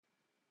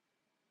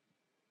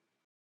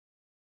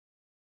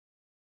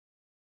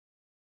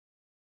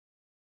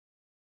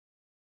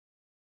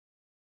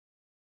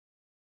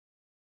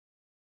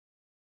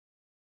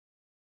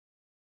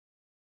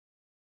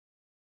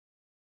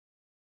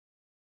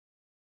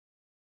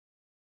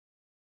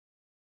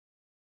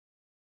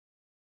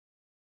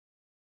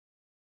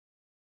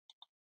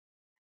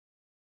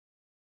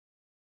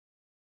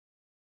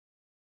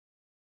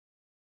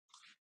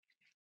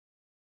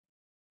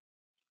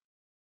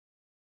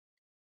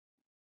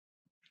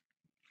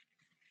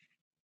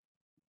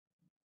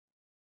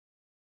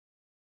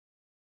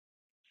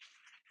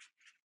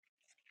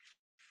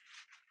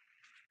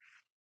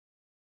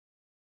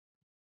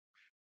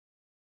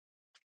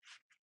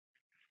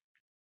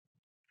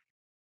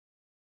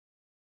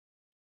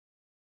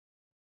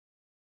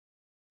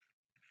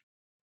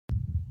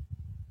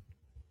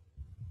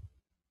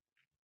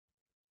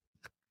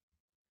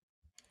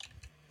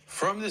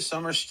From the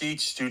Summer Skate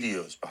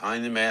Studios,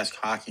 Behind the Mask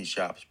Hockey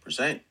Shops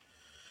present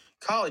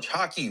College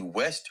Hockey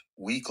West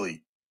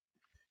Weekly.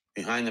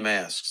 Behind the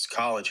Masks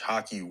College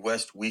Hockey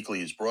West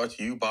Weekly is brought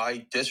to you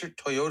by Desert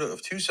Toyota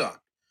of Tucson.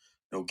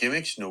 No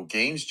gimmicks, no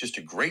games, just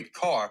a great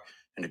car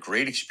and a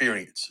great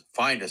experience.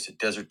 Find us at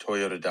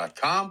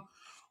deserttoyota.com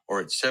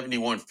or at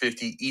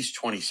 7150 East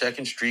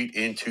 22nd Street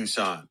in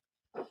Tucson.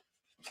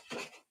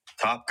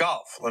 Top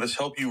Golf. Let us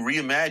help you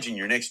reimagine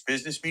your next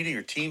business meeting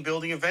or team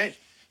building event.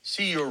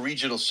 See your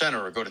regional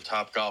center or go to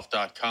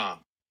topgolf.com.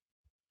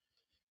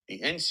 The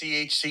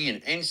NCHC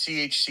and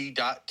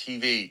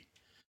NCHC.TV.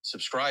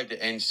 Subscribe to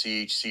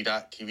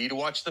NCHC.TV to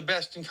watch the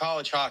best in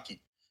college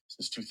hockey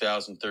since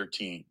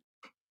 2013.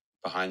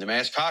 Behind the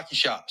Mask Hockey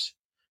Shops.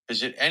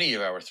 Visit any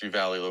of our Three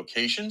Valley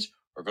locations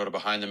or go to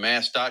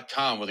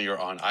behindthemask.com whether you're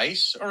on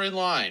ice or in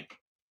line.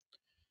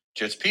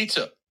 Jets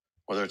Pizza.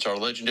 Whether it's our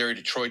legendary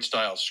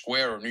Detroit-style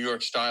square or New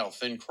York-style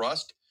thin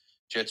crust,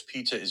 Jets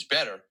Pizza is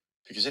better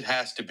because it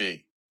has to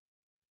be.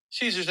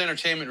 Caesars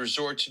Entertainment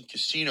Resorts and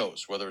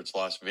Casinos, whether it's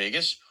Las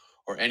Vegas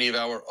or any of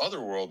our other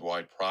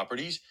worldwide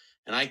properties,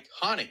 an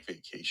iconic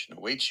vacation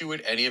awaits you at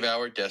any of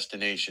our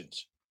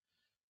destinations.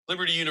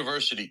 Liberty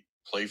University,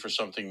 play for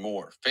something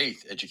more.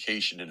 Faith,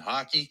 education, and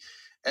hockey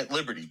at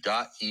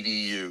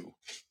liberty.edu.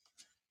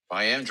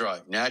 By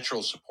mDrive,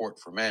 natural support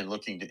for men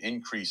looking to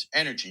increase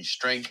energy,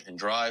 strength, and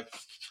drive.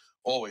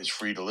 Always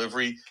free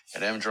delivery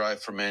at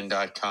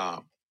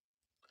mdriveformen.com.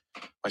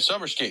 By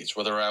Summer Skates,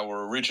 whether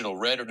our original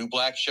red or new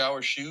black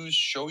shower shoes,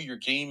 show your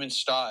game and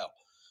style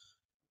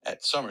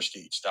at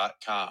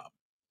summerskates.com.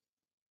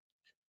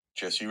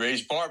 Jesse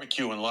Ray's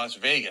Barbecue in Las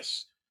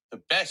Vegas,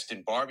 the best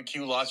in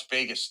barbecue Las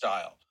Vegas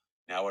style.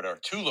 Now at our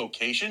two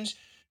locations,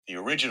 the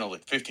original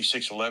at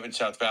 5611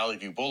 South Valley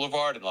View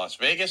Boulevard in Las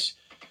Vegas,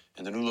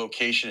 and the new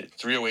location at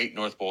 308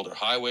 North Boulder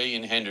Highway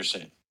in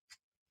Henderson.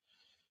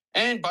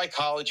 And by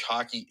College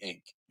Hockey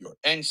Inc., your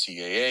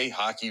NCAA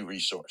hockey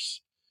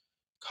resource.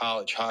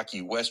 College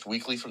Hockey West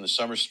Weekly from the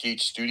Summer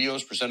Skate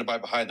Studios, presented by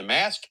Behind the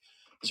Mask,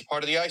 is a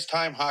part of the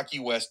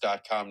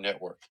IcetimeHockeyWest.com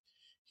network.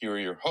 Here are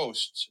your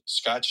hosts,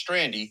 Scott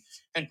Strandy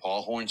and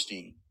Paul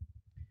Hornstein.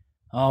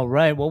 All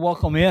right. Well,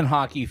 welcome in,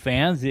 hockey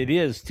fans. It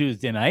is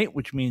Tuesday night,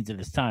 which means it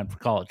is time for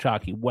College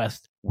Hockey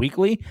West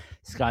Weekly.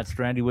 Scott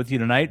Strandy with you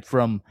tonight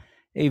from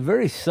a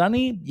very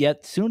sunny,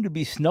 yet soon to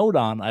be snowed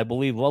on, I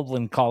believe,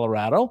 Loveland,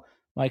 Colorado.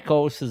 My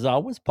co-host, as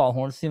always, Paul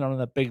Hornstein, on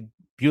that big,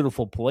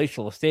 beautiful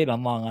palatial estate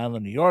on Long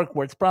Island, New York,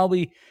 where it's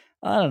probably,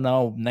 I don't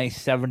know,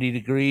 nice 70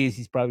 degrees.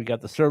 He's probably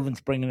got the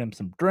servants bringing him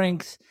some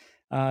drinks.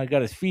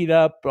 Got his feet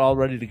up, all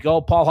ready to go.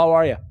 Paul, how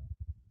are you?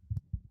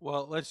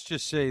 Well, let's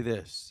just say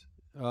this.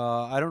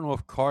 I don't know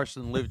if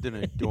Carson lived in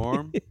a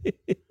dorm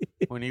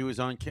when he was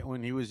at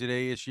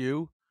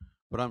ASU,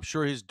 but I'm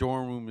sure his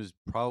dorm room is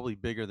probably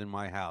bigger than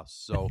my house.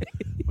 So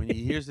when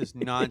he hears this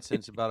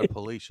nonsense about a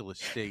palatial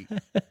estate,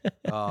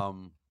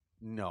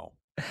 no.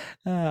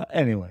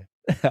 Anyway,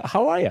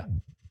 how are you?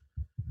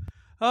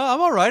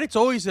 I'm all right. It's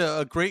always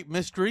a great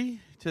mystery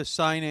to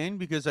sign in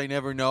because I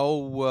never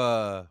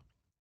know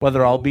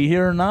whether I'll be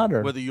here or not,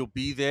 or whether you'll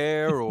be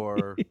there,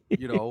 or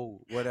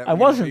whatever. I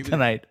wasn't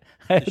tonight.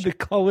 I had to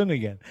call in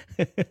again.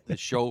 The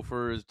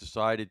chauffeur has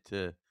decided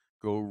to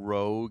go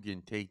rogue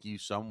and take you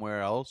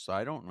somewhere else.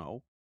 I don't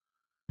know.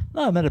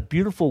 No, I'm at a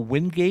beautiful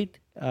Wingate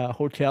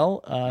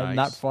Hotel, Nice.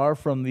 not far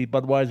from the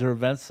Budweiser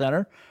Events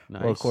Center.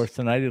 Nice. Well, of course,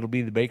 tonight it'll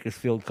be the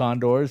Bakersfield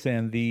Condors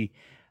and the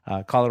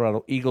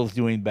Colorado Eagles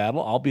doing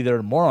battle. I'll be there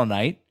tomorrow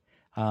night.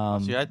 I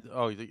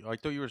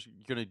thought you were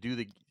going to do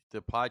the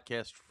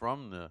podcast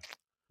from the.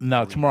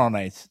 No, tomorrow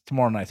night's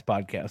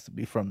podcast will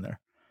be from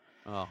there.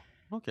 Oh,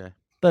 okay.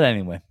 But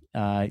anyway,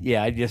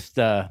 I just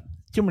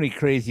too many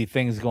crazy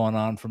things going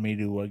on for me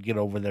to get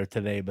over there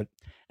today. But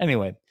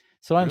anyway,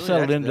 so I'm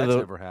settled into that's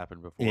never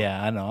happened before.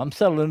 Yeah, I know. I'm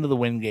settled into the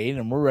Wingate,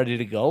 and we're ready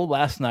to go.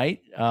 Last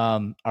night,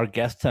 our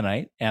guest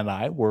tonight and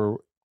I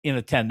were in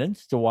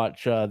attendance to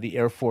watch the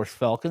Air Force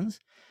Falcons.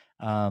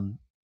 How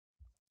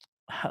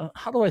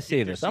do I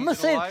say this? I'm going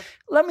to say it.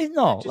 Let me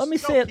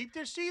say it. Keep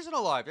their season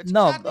alive. That's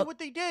exactly what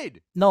they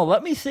did. No,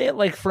 let me say it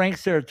like Frank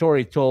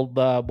Serratori told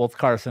both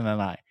Carson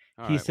and I.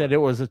 He said it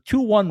was a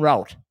 2-1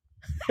 rout,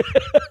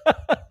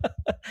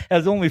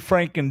 as only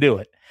Frank can do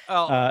it.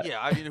 Oh, yeah.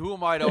 I mean, who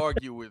am I to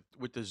argue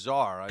with the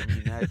czar? I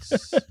mean,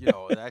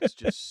 that's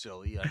just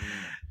silly. I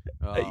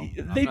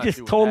mean, they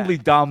just totally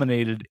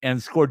dominated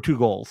and scored 2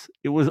 goals.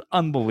 It was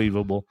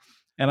unbelievable.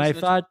 And I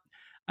thought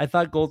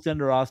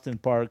goaltender Austin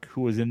Park,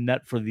 who was in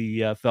net for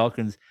the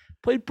Falcons,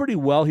 played pretty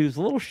well. He was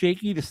a little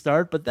shaky to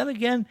start, but then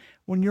again,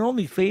 when you're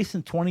only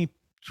facing 20,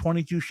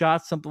 22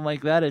 shots, something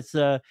like that,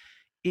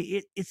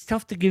 it's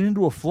tough to get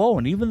into a flow.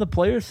 And even the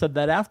players said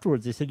that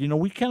afterwards. They said,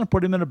 we kind of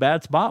put him in a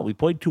bad spot. We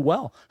played too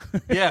well.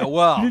 Yeah,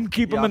 well. We didn't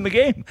keep him in the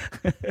game.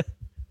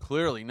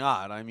 Clearly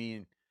not. I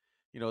mean,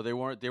 they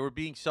were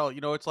being sold.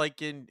 It's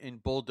like in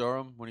Bull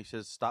Durham when he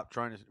says, stop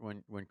trying to,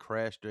 when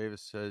Crash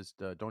Davis says,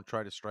 don't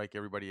try to strike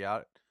everybody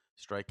out.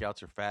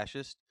 Strikeouts are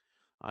fascist.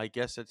 I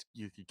guess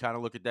you could kind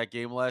of look at that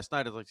game last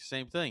night as like the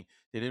same thing.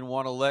 They didn't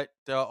want to let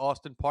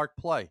Austin Park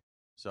play.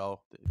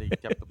 So they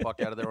kept the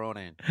puck out of their own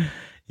end.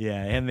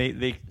 Yeah, and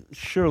they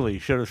surely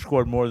should have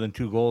scored more than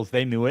 2 goals.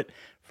 They knew it.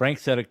 Frank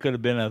said it could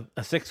have been a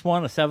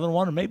 6-1, a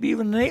 7-1, or maybe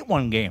even an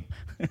 8-1 game.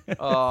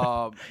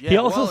 Yeah, He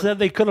also said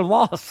they could have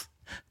lost.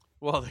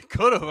 Well, they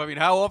could have. I mean,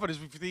 how often has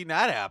we seen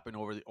that happen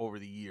over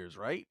the years,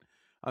 right?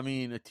 I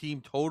mean, a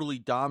team totally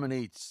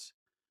dominates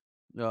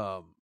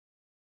the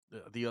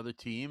other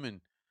team,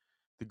 and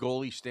the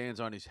goalie stands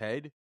on his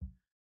head,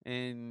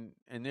 and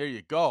there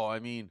you go. I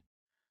mean,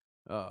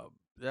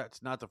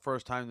 that's not the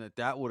first time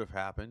that would have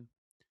happened.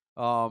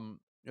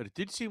 It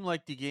did seem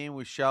like the game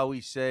was, shall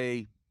we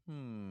say,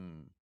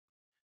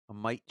 a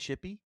mite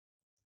chippy.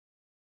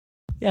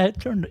 Yeah,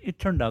 it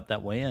turned out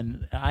that way,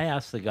 and I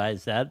asked the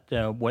guys that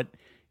what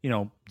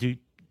do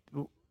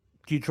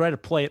you try to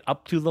play it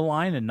up to the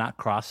line and not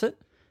cross it?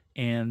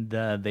 And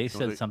they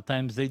said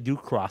sometimes they do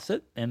cross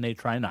it and they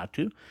try not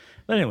to.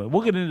 But anyway,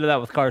 we'll get into that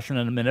with Carson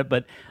in a minute.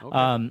 But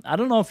Okay. I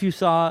don't know if you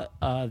saw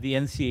the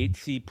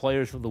NCHC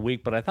Players of the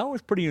Week, but I thought it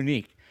was pretty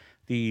unique.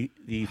 The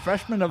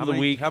freshman of the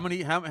week. How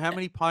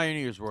many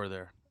pioneers were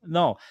there?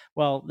 No,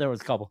 well, there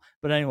was a couple,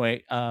 but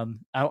anyway,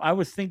 I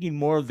was thinking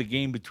more of the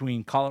game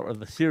between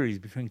the series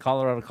between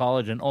Colorado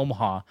College and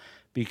Omaha,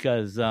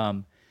 because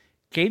Caden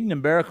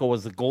Mberico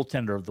was the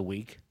goaltender of the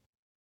week,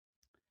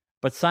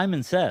 but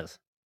Simon Says,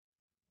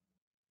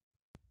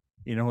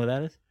 you know who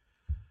that is?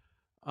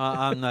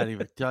 I'm not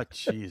even.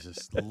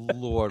 Jesus,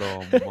 Lord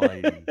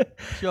Almighty!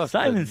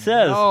 Simon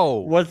Says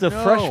was the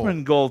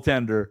freshman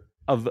goaltender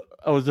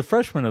was the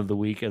freshman of the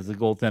week as the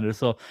goaltender.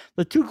 So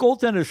the two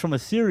goaltenders from a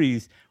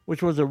series,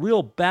 which was a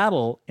real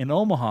battle in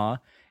Omaha,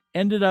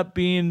 ended up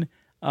being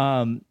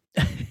ended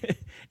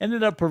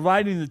up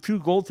providing the two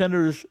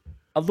goaltenders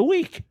of the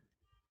week.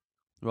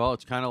 Well,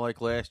 it's kind of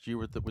like last year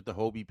with the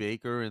Hobie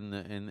Baker and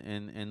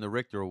the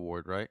Richter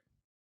Award, right?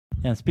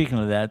 And speaking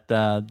of that,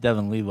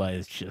 Devin Levi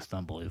is just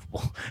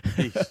unbelievable.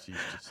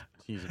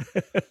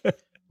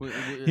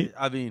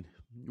 I mean,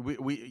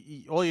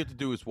 we all you have to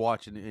do is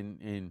watch,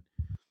 and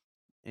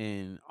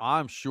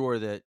I'm sure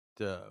that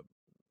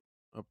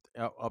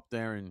up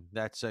there in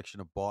that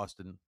section of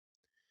Boston,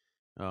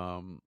 they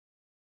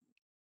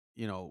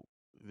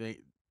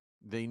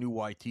knew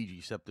why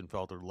T.G.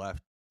 Septenfelter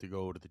left to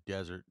go to the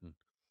desert, and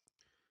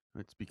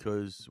it's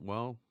because,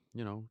 well,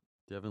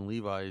 Devin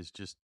Levi is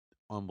just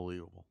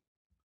unbelievable.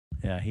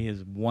 Yeah, he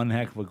is one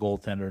heck of a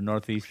goaltender.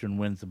 Northeastern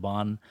wins the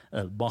bond.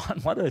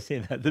 Why did I say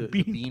that? The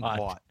bean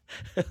pot.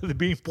 The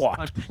bean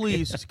pot.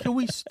 Please, can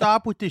we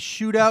stop with this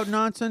shootout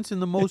nonsense in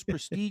the most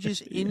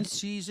prestigious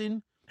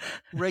in-season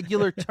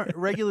regular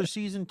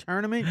season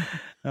tournament?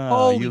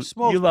 Holy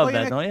smokes! You love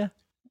that, don't you?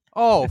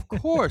 Oh, of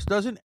course.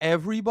 Doesn't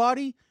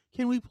everybody?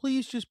 Can we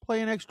please just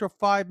play an extra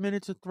 5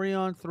 minutes of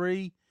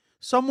 3-on-3?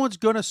 Someone's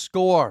gonna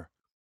score.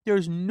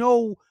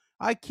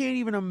 I can't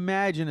even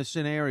imagine a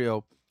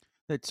scenario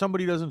that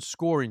somebody doesn't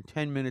score in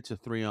 10 minutes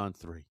of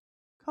 3-on-3.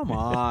 Come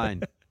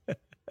on.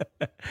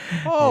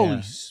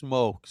 Holy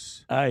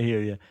smokes. I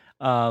hear you.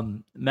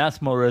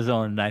 Massimo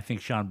Rizzo and I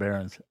think Sean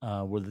Behrens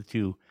were the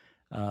two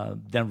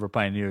Denver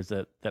Pioneers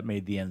that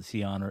made the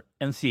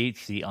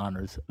NCHC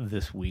honors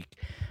this week.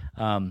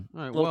 A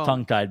little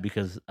tongue-tied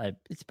because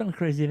it's been a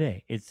crazy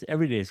day.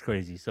 Every day is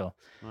crazy. So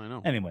I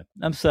know. Anyway,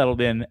 I'm settled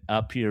in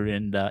up here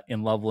in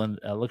Loveland.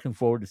 Looking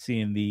forward to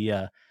seeing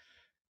the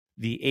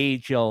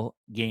AHL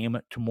game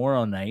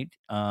tomorrow night.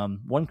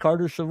 One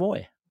Carter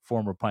Savoy,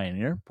 former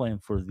Pioneer, playing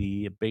for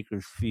the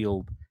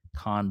Bakersfield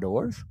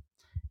Condors.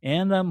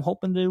 And I'm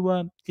hoping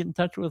to get in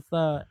touch with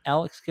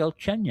Alex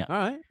Galchenyuk, all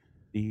right,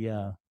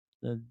 the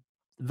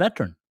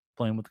veteran,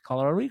 playing with the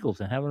Colorado Eagles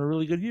and having a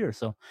really good year.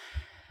 So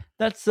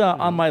that's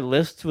on my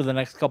list for the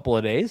next couple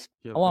of days,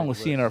 along with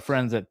seeing our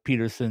friends at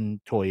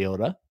Peterson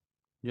Toyota.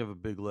 You have a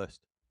big list.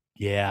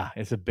 Yeah,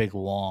 it's a big,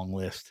 long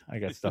list. I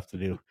got stuff to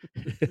do.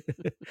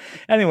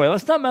 Anyway,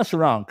 let's not mess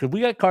around because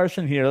we got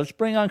Carson here. Let's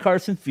bring on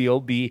Carson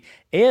Field, the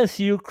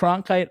ASU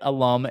Cronkite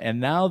alum and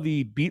now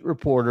the beat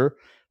reporter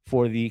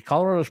for the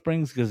Colorado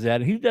Springs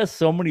Gazette. He does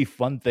so many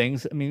fun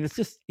things. I mean, it's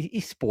just,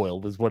 he's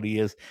spoiled is what he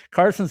is.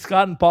 Carson,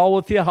 Scott, and Paul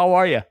with you. How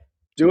are you?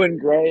 Doing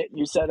great.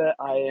 You said it.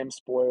 I am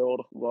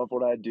spoiled. Love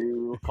what I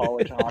do.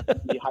 College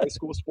hockey, high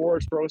school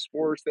sports, pro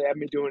sports. They have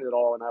me doing it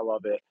all, and I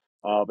love it.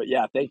 But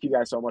yeah, thank you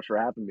guys so much for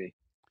having me.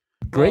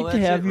 Great to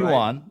have you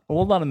on.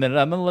 Hold on a minute.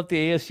 I'm going to let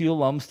the ASU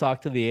alums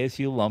talk to the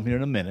ASU alum here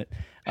in a minute.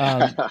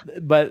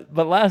 But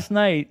last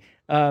night,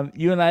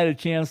 you and I had a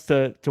chance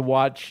to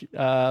watch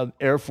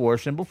Air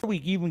Force. And before we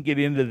even get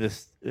into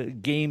this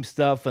game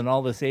stuff and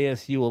all this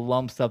ASU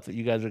alum stuff that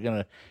you guys are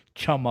going to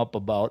chum up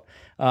about,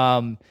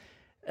 can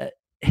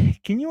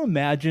you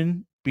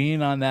imagine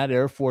being on that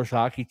Air Force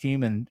hockey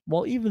team and,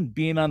 well, even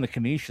being on the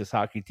Canisius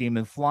hockey team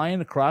and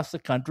flying across the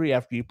country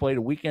after you played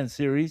a weekend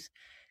series,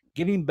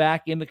 getting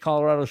back into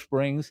Colorado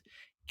Springs,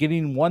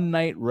 getting one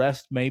night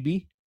rest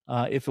maybe,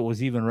 if it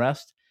was even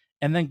rest,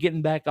 and then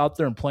getting back out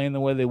there and playing the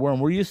way they were? And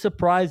were you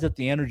surprised at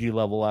the energy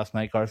level last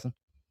night, Carson?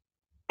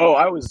 Oh,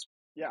 I was,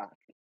 yeah.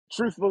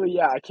 Truthfully,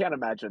 yeah, I can't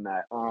imagine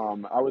that.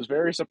 I was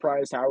very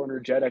surprised how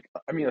energetic,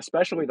 I mean,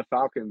 especially the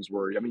Falcons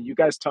were. I mean, you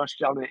guys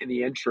touched on it in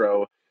the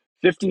intro.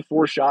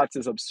 54 shots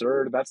is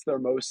absurd. That's their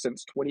most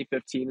since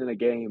 2015 in a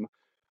game.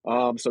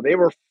 So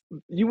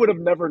you would have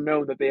never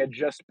known that they had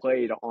just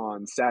played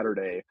on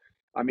Saturday.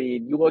 I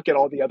mean, you look at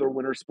all the other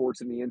winter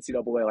sports in the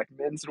NCAA, like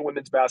men's and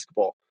women's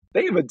basketball,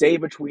 they have a day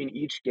between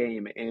each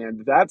game,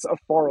 and that's a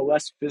far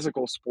less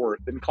physical sport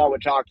than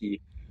college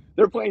hockey.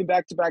 They're playing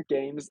back to back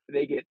games.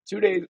 They get 2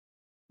 days,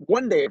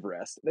 1 day of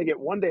rest. They get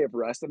 1 day of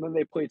rest, and then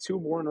they play two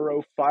more in a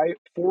row,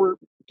 4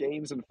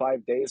 games in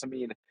 5 days. I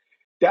mean,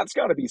 that's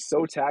got to be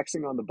so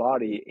taxing on the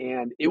body.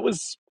 And it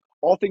was,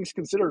 all things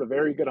considered, a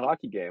very good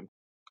hockey game.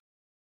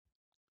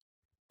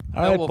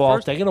 All right, Paul,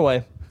 take it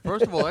away.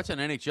 First of all, that's an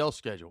NHL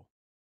schedule.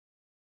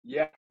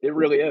 Yeah, it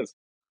really is.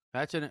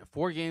 That's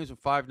 4 games and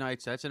 5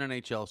 nights. That's an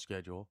NHL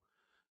schedule.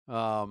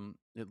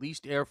 At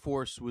least Air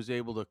Force was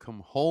able to come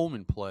home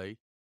and play,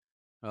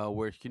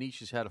 where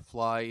Canisius had to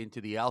fly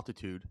into the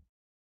altitude,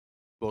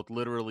 both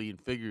literally and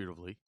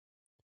figuratively.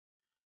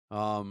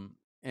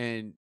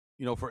 And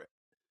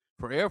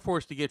for Air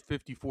Force to get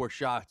 54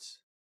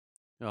 shots,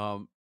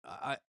 I'm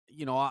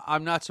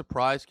not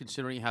surprised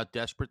considering how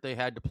desperate they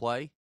had to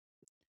play.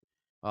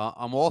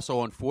 I'm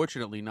also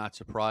unfortunately not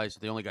surprised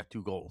that they only got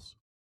 2 goals.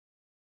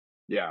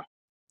 Yeah.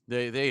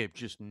 They have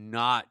just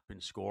not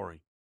been scoring.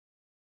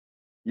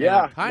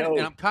 Yeah, and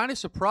I'm kind of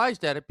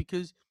surprised at it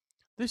because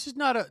this is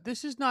not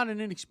an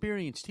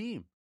inexperienced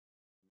team.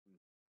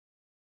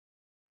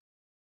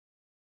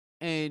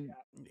 And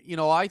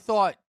I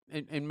thought,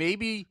 and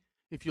maybe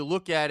if you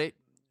look at it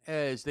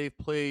as they've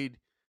played,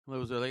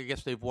 I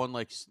guess they've won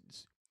like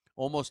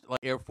almost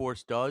like Air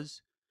Force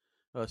does,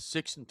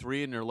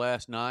 6-3 in their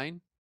last 9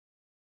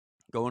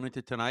 going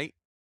into tonight.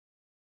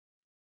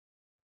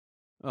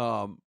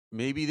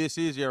 Maybe this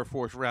is Air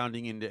Force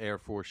rounding into Air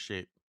Force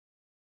shape.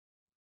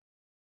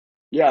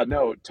 Yeah,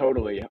 no,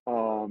 totally.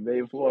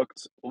 They've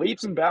looked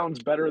leaps and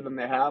bounds better than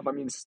they have. I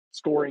mean,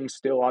 scoring's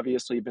still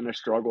obviously been a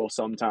struggle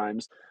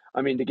sometimes.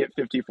 I mean, to get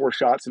 54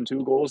 shots and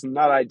 2 goals,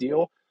 not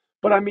ideal.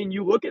 But I mean,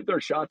 you look at their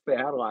shots they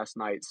had last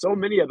night. So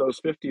many of those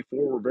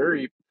 54 were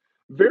very,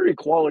 very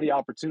quality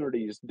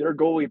opportunities. Their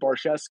goalie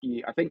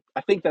Barshevsky, I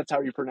think that's how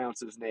you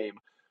pronounce his name.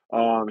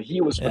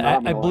 He was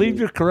phenomenal. I believe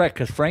you're correct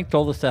because Frank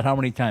told us that how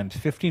many times?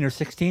 15 or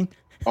 16?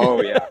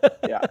 Oh yeah,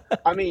 yeah.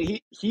 I mean,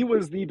 he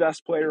was the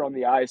best player on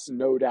the ice,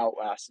 no doubt,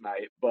 last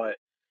night. But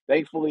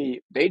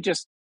thankfully,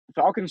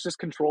 Falcons just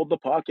controlled the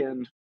puck,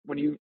 and when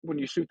you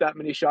shoot that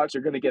many shots,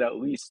 you're going to get at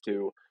least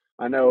 2.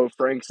 I know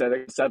Frank said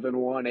it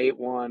 7-1,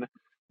 8-1,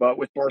 but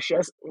with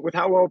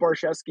how well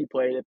Barshevsky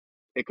played,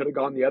 it could have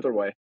gone the other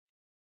way.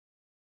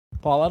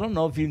 Paul, I don't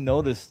know if you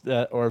noticed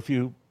that or if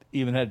you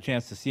even had a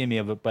chance to see any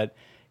of it, but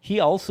he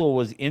also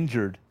was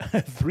injured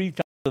 3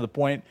 times to the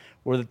point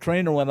where the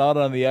trainer went out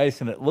on the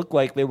ice and it looked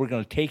like they were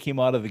going to take him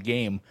out of the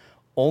game,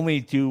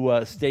 only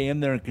to stay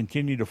in there and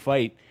continue to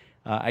fight.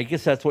 I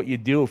guess that's what you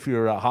do if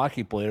you're a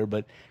hockey player.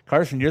 But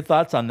Carson, your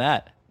thoughts on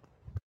that?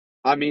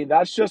 I mean,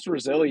 that's just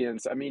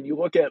resilience. I mean, you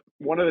look at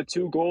one of the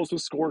 2 goals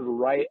was scored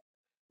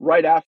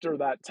right after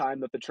that time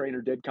that the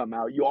trainer did come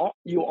out.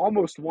 You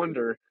almost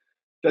wonder,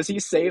 does he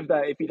save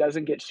that if he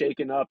doesn't get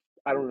shaken up,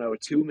 I don't know,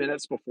 2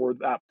 minutes before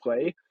that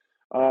play?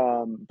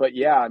 But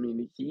yeah, I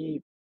mean,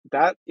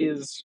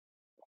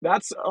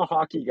 that's a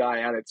hockey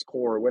guy at its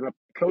core. When a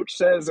coach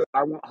says,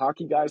 I want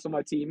hockey guys on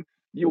my team,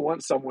 you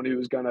want someone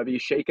who's going to be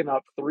shaken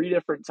up 3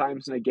 different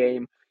times in a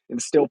game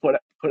and still put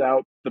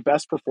out the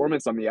best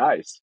performance on the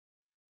ice.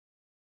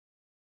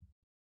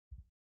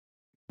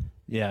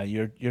 Yeah,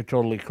 you're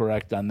totally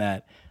correct on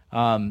that.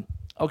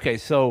 Okay,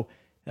 so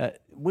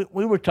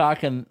we were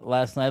talking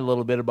last night a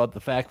little bit about the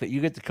fact that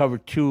you get to cover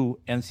 2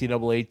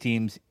 NCAA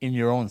teams in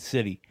your own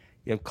city.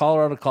 You have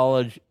Colorado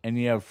College, and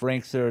you have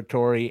Frank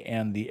Serratore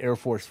and the Air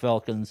Force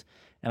Falcons,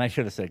 and I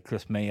should have said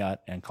Chris Mayotte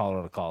and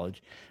Colorado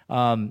College.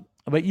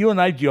 But you and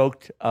I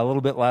joked a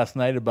little bit last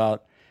night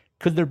about,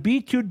 could there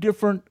be 2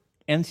 different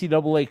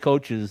NCAA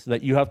coaches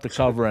that you have to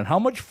cover, and how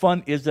much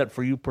fun is that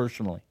for you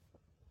personally?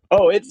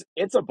 Oh,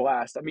 it's a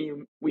blast. I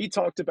mean, we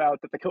talked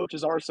about that the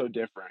coaches are so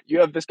different. You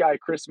have this guy,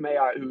 Chris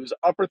Mayotte, who's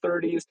upper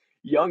 30s,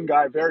 young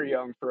guy, very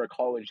young for a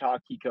college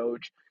hockey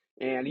coach.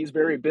 And he's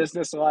very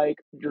businesslike,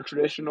 your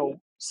traditional,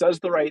 says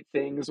the right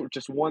things, which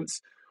just wants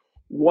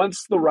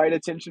the right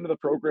attention to the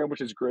program,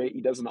 which is great.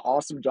 He does an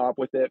awesome job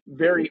with it.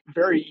 Very,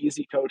 very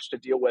easy coach to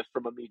deal with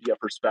from a media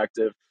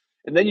perspective.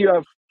 And then you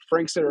have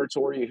Frank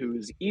Serratore,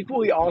 who's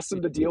equally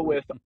awesome to deal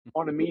with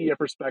on a media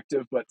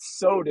perspective, but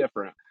so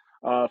different.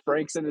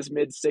 Frank's in his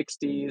mid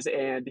 60s,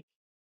 and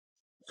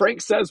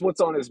Frank says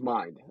what's on his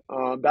mind.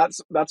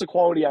 That's a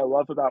quality I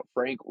love about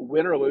Frank.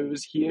 Win or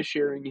lose, he is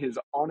sharing his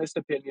honest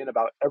opinion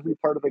about every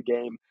part of the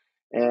game,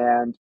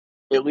 and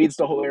it leads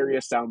to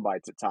hilarious sound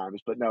bites at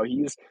times. But no,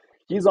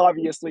 he's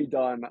obviously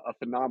done a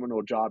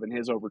phenomenal job in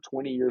his over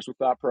 20 years with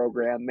that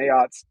program.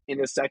 Mayotte's in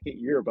his 2nd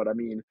year, but I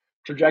mean,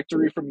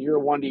 trajectory from year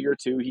 1 to year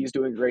 2, he's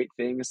doing great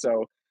things.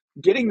 So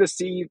getting to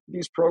see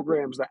these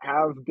programs that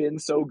have been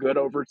so good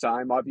over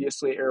time,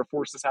 obviously Air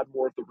Force has had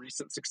more of the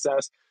recent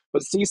success,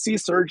 but CC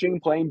surging,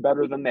 playing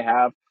better than they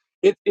have,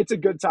 it's a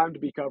good time to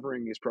be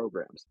covering these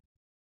programs.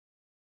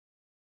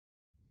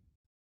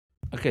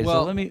 Okay,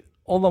 so let me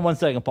Hold on one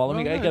second, Paul.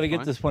 I got to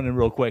get this one in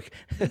real quick.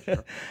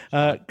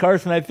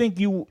 Carson, I think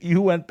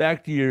you went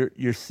back to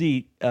your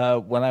seat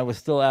when I was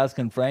still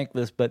asking Frank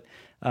this, but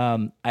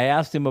I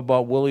asked him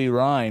about Willie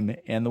Rhyme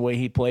and the way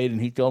he played, and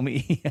he told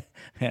me,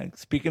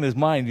 speaking his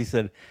mind, he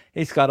said,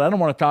 "Hey, Scott, I don't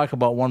want to talk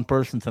about one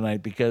person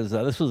tonight because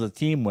this was a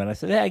team win." I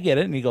said, "Hey, I get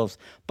it." And he goes,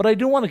 "But I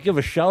do want to give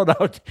a shout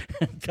out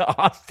to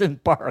Austin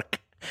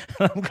Park."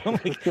 And I'm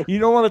going, you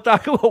don't want to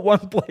talk about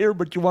one player,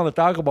 but you want to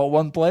talk about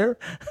one player?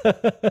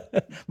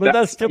 But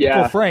that's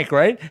typical Frank,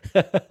 right?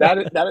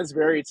 that is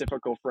very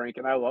typical Frank,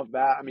 and I love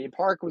that. I mean,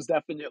 Park was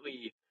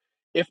definitely,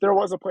 if there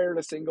was a player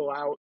to single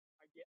out,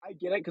 I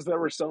get it because there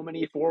were so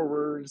many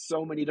forwards,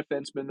 so many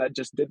defensemen that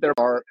just did their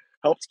part,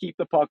 helped keep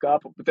the puck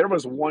up. But there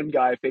was one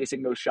guy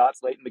facing those shots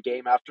late in the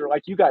game after,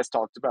 like you guys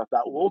talked about,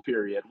 that lull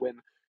period when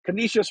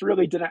Canisius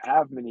really didn't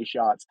have many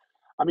shots.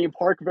 I mean,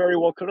 Park very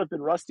well could have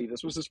been rusty.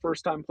 This was his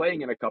first time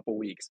playing in a couple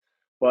weeks,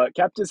 but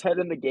kept his head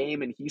in the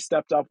game and he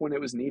stepped up when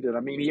it was needed. I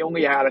mean, he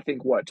only had, I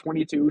think,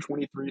 22,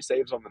 23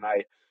 saves on the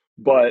night,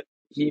 but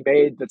he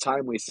made the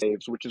timely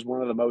saves, which is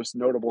one of the most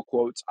notable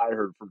quotes I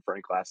heard from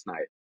Frank last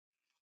night.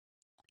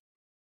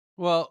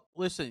 Well,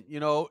 listen,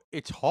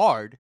 it's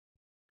hard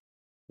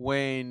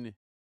when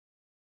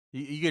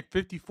you get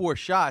 54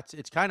 shots.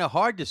 It's kind of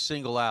hard to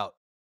single out.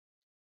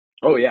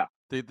 Oh yeah,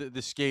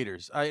 the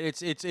skaters.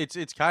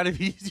 It's kind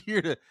of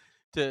easier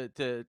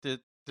to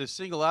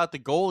single out the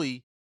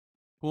goalie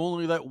who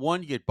only let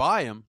one get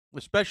by him,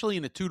 especially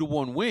in a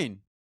 2-1 win.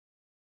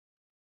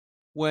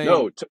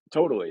 When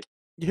totally.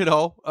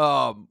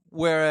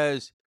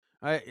 Whereas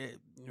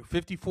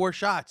 54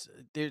 shots,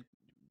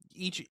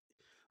 each.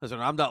 Listen,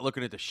 I'm not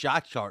looking at the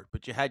shot chart,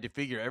 but you had to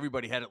figure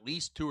everybody had at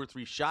least 2 or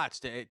 3 shots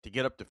to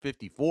get up to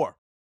 54.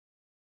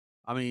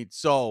 I mean,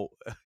 so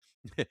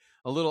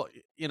a little,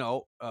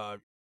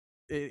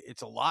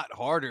 it's a lot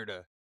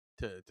harder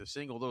to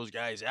single those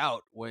guys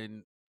out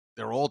when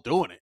they're all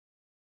doing it.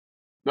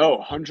 No,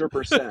 100%,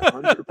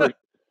 100%.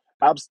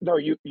 No,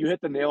 you hit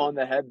the nail on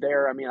the head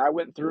there. I mean, I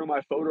went through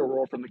my photo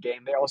roll from the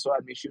game. They also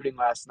had me shooting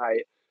last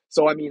night.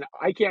 So, I mean,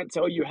 I can't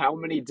tell you how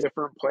many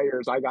different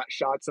players I got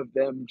shots of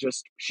them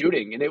just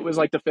shooting. And it was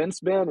like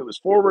defensemen, it was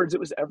forwards, it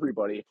was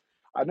everybody.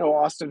 I know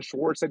Austin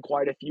Schwartz had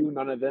quite a few.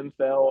 None of them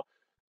fell.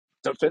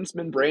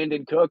 Defenseman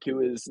Brandon Cook,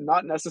 who is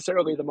not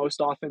necessarily the most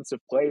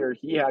offensive player,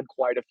 he had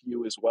quite a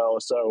few as well.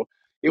 So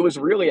it was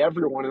really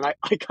everyone. And I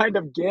kind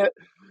of get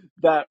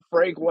that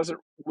Frank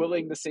wasn't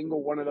willing to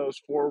single one of those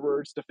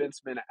forwards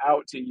defensemen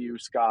out to you,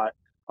 Scott.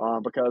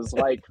 Because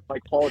like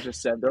Paul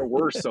just said, there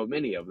were so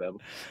many of them.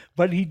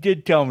 But he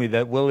did tell me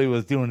that Willie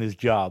was doing his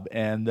job,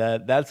 and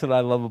that's what I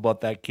love about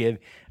that kid.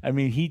 I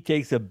mean, he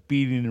takes a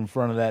beating in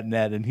front of that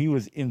net, and he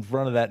was in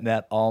front of that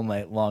net all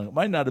night long. It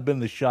might not have been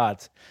the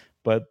shots,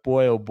 but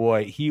boy, oh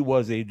boy, he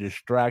was a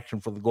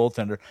distraction for the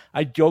goaltender.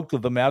 I joked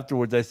with him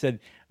afterwards. I said,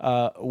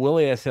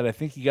 Willie, I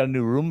think you got a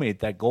new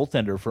roommate, that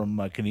goaltender from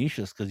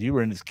Canisius, because you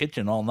were in his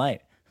kitchen all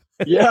night.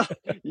 Yeah,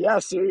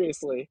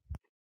 seriously.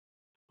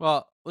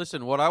 Well,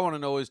 listen, what I want to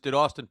know is, did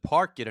Austin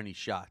Park get any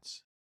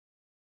shots?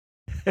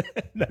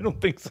 I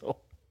don't think so.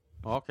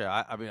 Okay,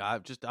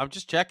 I'm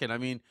just checking. I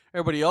mean,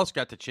 everybody else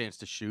got the chance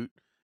to shoot.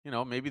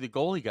 Maybe the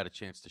goalie got a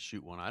chance to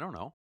shoot one. I don't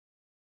know.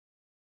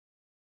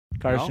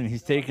 Carson,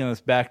 he's taking us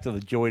back to the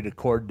Joey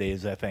Decord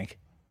days, I think.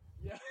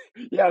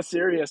 Yeah,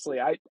 seriously.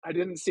 I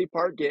didn't see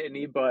Park get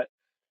any, but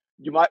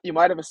you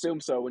might have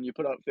assumed so when you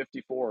put up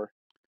 54.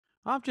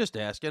 I'm just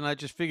asking. I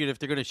just figured if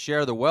they're going to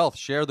share the wealth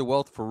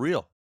for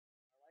real.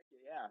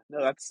 Yeah,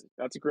 no,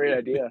 that's a great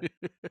idea.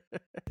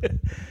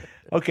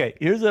 Okay,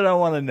 here's what I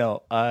want to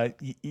know.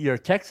 You're a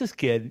Texas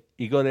kid.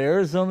 You go to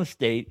Arizona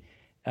State.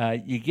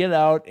 You get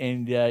out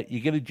and you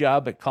get a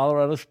job at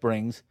Colorado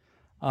Springs.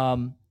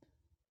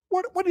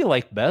 What do you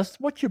like best?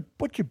 What's your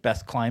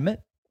best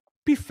climate?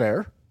 Be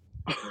fair.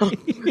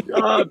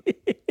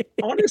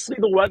 Honestly,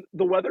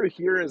 the weather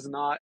here is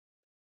not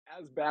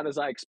as bad as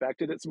I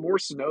expected. It's more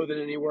snow than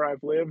anywhere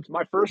I've lived.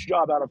 My first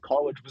job out of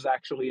college was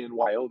actually in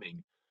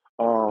Wyoming.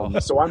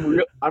 So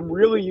I'm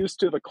really used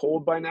to the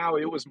cold by now.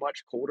 It was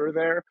much colder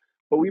there,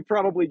 but we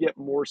probably get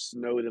more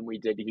snow than we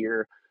did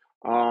here.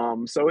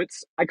 So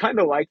I kind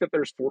of like that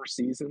there's 4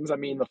 seasons. I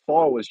mean, the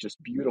fall was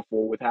just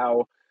beautiful with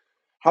how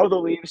the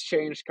leaves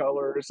change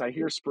colors. I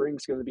hear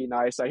spring's going to be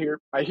nice. I hear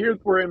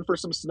we're in for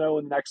some snow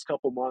in the next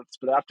couple months,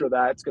 but after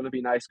that, it's going to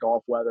be nice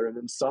golf weather. And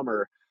then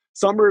summer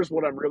is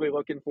what I'm really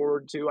looking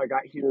forward to. I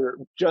got here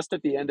just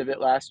at the end of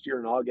it last year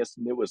in August,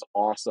 and it was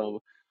awesome.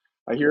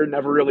 I hear it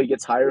never really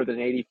gets higher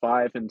than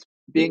 85. And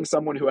being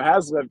someone who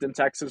has lived in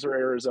Texas or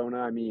Arizona,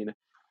 I mean,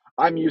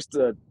 I'm used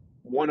to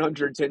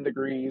 110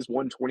 degrees,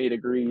 120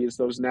 degrees,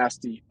 those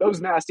nasty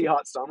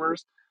hot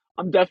summers.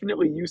 I'm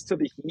definitely used to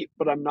the heat,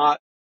 but I'm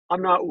not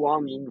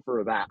longing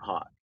for that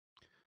hot.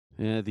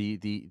 Yeah,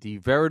 the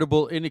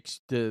veritable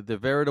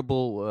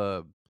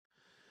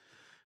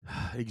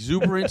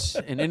exuberance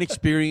and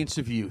inexperience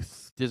of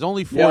youth. There's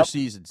only 4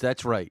 seasons.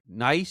 That's right.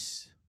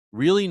 Nice,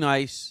 really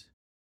nice,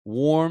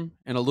 warm,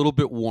 and a little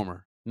bit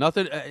warmer.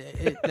 Nothing.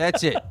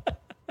 That's it.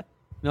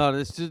 No,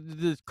 this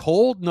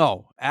cold.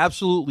 No,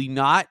 absolutely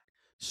not.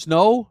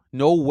 Snow?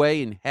 No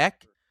way in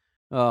heck.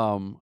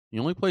 The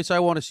only place I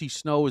want to see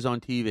snow is on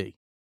TV.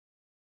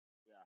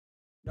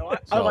 No, I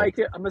So, like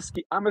it. I'm a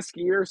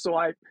skier, so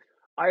I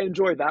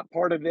enjoy that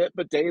part of it.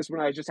 But days when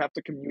I just have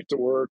to commute to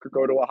work or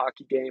go to a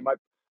hockey game,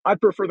 I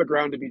prefer the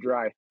ground to be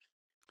dry.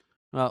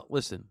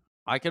 listen,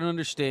 I can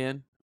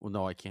understand. Well,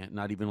 no, I can't.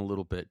 Not even a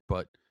little bit.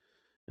 But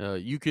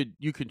you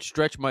could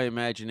stretch my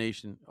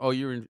imagination. Oh,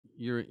 you're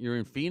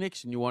in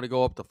Phoenix and you want to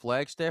go up to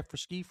Flagstaff for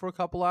ski for a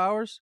couple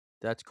hours?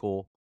 That's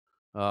cool.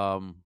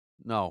 No,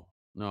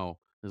 no.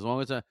 As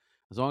long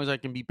as I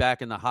can be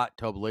back in the hot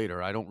tub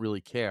later, I don't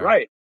really care.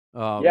 Right.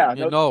 Yeah.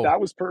 No, No, that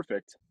was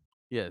perfect.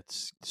 yeah,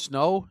 it's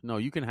snow. No,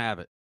 you can have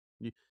it.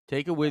 You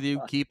take it with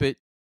you. Keep it.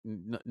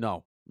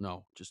 No,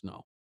 just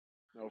no.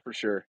 No, for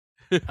sure.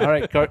 All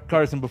right,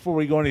 Carson, before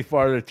we go any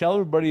farther, tell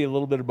everybody a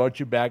little bit about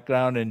your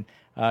background and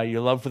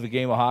your love for the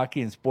game of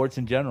hockey and sports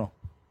in general.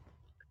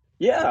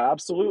 Yeah,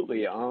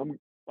 absolutely.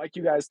 Like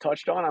you guys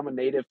touched on, I'm a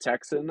native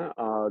Texan.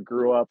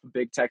 Grew up a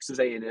big Texas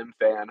A&M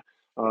fan.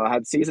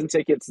 Had season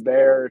tickets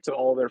there to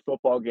all their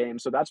football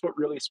games, so that's what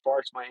really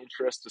sparked my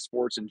interest to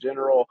sports in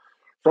general.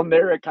 From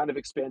there, it kind of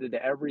expanded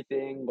to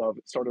everything.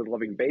 Started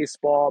loving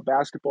baseball,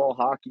 basketball,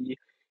 hockey,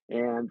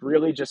 and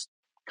really just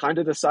kind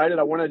of decided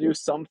I want to do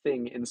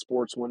something in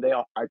sports one day.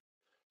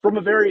 From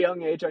a very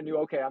young age, I knew,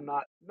 okay, I'm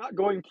not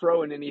going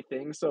pro in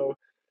anything, so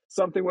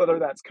something whether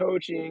that's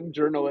coaching,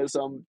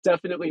 journalism,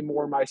 definitely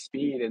more my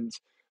speed. And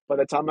by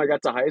the time I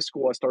got to high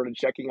school, I started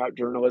checking out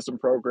journalism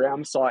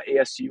programs, saw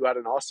ASU had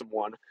an awesome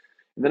one.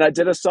 And then I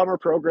did a summer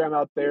program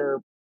out there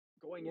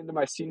going into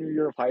my senior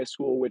year of high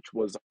school, which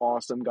was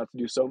awesome. Got to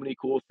do so many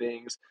cool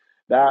things.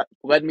 That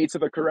led me to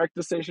the correct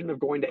decision of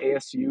going to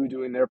ASU,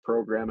 doing their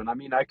program. And I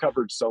mean, I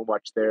covered so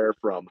much there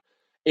from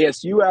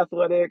ASU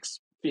athletics,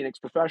 Phoenix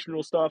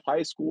professional stuff,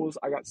 high schools.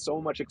 I got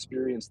so much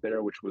experience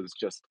there, which was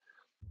just,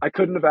 I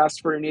couldn't have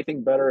asked for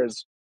anything better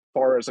as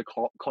far as a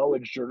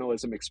college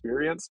journalism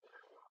experience.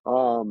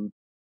 Um,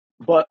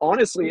 but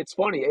honestly, it's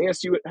funny.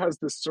 ASU has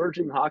this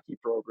surging hockey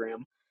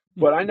program,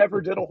 but I never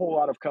did a whole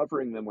lot of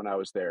covering them when I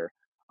was there.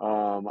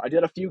 I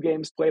did a few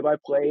games play by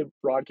play,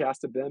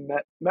 broadcasted them,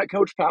 met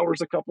Coach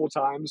Powers a couple of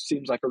times.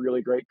 Seems like a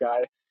really great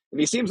guy, and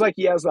he seems like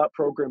he has that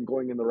program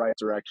going in the right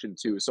direction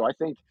too. So I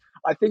think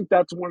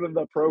that's one of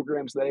the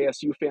programs that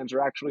ASU fans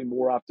are actually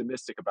more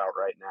optimistic about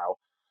right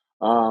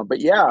now. But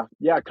yeah,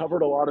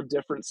 covered a lot of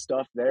different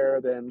stuff there.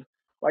 Then,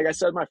 like I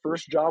said, my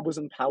first job was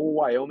in Powell,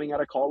 Wyoming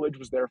at a college,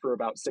 was there for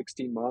about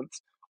 16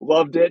 months.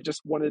 Loved it,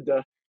 just wanted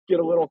to get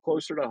a little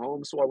closer to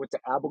home. So I went to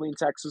Abilene,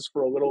 Texas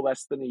for a little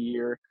less than a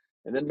year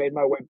and then made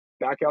my way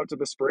back out to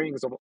the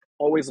Springs. I've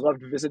always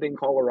loved visiting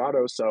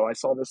Colorado. So I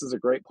saw this as a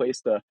great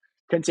place to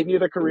continue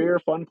the career,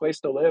 fun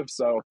place to live.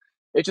 So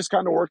it just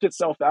kind of worked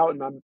itself out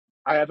and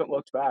I haven't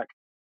looked back.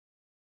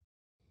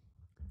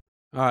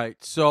 All right.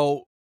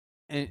 So,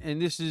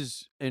 and this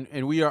is,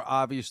 and we are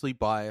obviously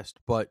biased,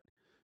 but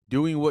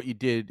doing what you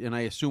did, and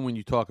I assume when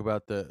you talk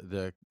about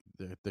the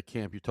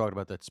camp, you're talking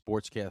about that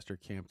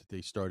sportscaster camp that they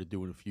started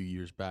doing a few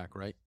years back,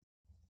 right?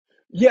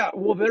 Yeah,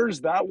 well,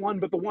 there's that one,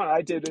 but the one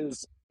I did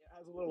is it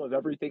has a little of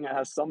everything. It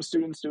has some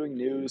students doing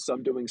news,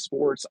 some doing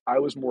sports. I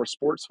was more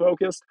sports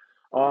focused.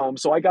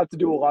 So I got to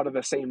do a lot of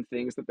the same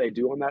things that they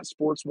do on that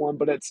sports one,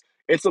 but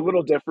it's a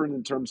little different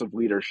in terms of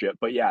leadership.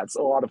 But yeah, it's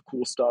a lot of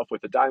cool stuff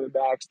with the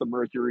Diamondbacks, the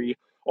Mercury,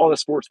 all the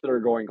sports that are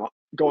going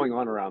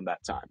on around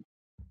that time.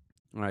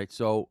 All right.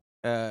 So,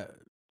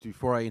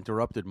 before I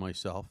interrupted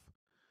myself,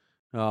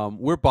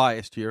 we're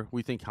biased here.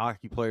 We think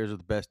hockey players are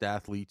the best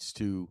athletes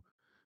to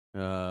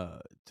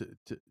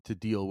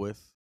deal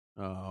with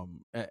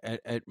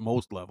at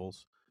most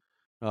levels.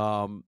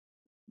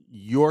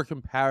 Your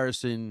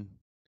comparison,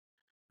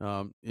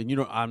 and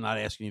I'm not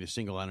asking you to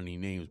single out any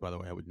names, by the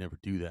way. I would never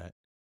do that.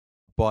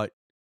 But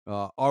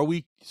are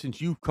we,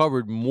 since you've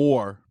covered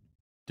more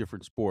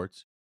different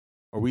sports,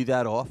 are we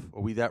that off?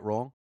 Are we that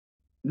wrong?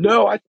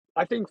 No,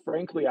 I think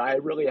frankly, I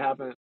really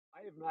haven't.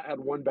 I have not had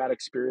one bad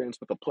experience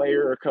with a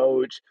player or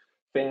coach,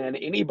 fan,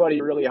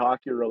 anybody really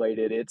hockey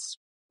related.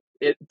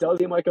 It does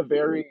seem like a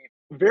very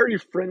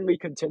friendly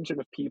contingent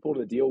of people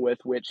to deal with,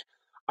 which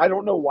I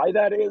don't know why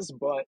that is,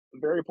 but a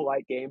very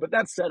polite game. But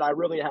that said, I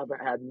really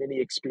haven't had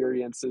many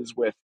experiences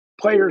with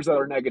players that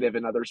are negative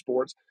in other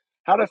sports.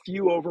 Had a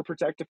few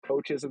overprotective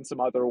coaches and some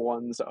other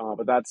ones,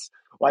 but that's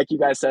like you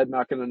guys said,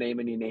 not going to name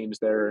any names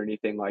there or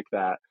anything like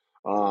that.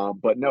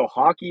 But no,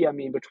 hockey, I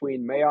mean,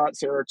 between Mayotte,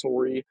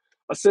 Sartori,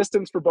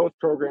 assistants for both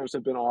programs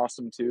have been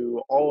awesome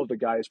too. All of the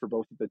guys for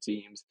both of the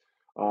teams.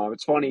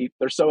 It's funny,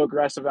 they're so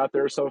aggressive out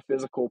there, so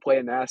physical,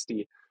 playing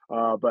nasty.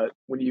 But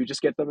when you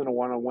just get them in a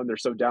one-on-one, they're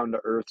so down to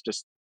earth,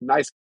 just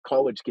nice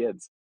college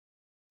kids.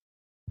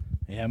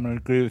 Yeah, I'm going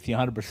to agree with you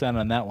 100%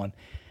 on that one.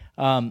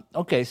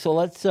 Okay, so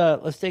let's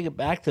take it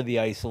back to the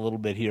ice a little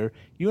bit here.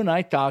 You and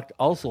I talked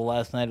also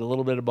last night a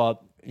little bit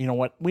about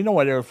what we know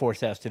what Air Force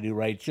has to do,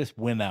 right? Just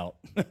win out,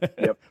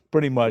 Yep.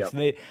 pretty much.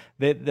 Yep.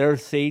 Their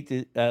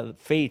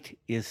fate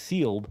is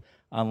sealed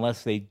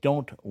unless they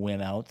don't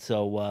win out.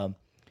 So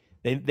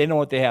they know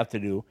what they have to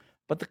do.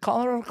 But the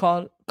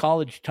Colorado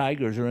College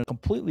Tigers are in a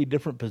completely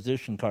different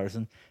position,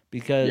 Carson,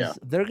 because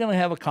they're going to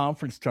have a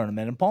conference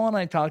tournament. And Paul and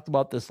I talked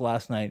about this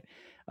last night.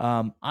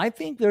 I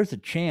think there's a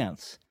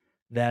chance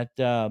that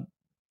the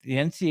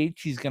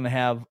NCHC is going to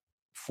have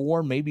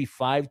 4, maybe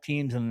 5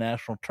 teams in the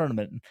national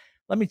tournament. And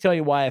let me tell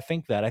you why I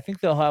think that. I think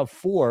they'll have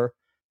 4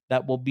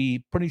 that will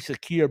be pretty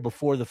secure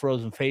before the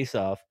Frozen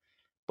Face-Off.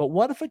 But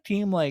what if a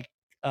team like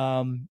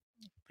the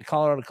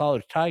Colorado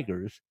College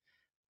Tigers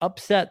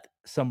upset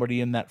somebody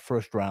in that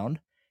first round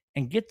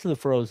and get to the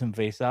Frozen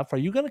Face-Off? Are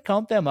you going to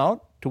count them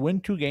out to win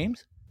 2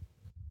 games?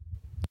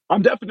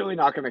 I'm definitely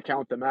not going to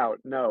count them out.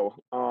 No.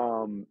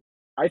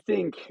 I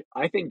think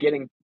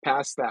getting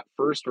past that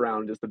first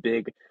round is the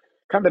big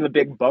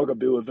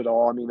bugaboo of it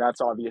all. I mean,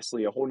 that's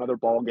obviously a whole nother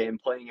ball game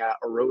playing at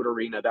a road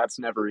arena. That's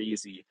never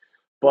easy.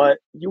 But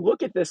you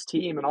look at this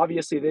team, and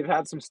obviously they've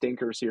had some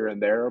stinkers here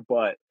and there,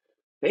 but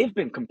they've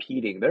been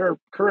competing. Their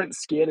current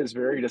skid is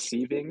very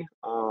deceiving.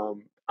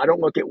 I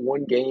don't look at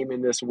one game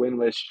in this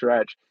winless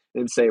stretch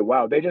and say,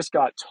 wow, they just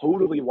got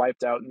totally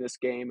wiped out in this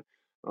game.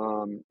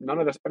 None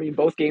of this, I mean,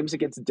 both games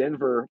against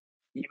Denver,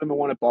 even the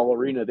one at Ball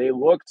Arena, they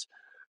looked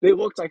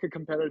like a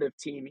competitive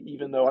team,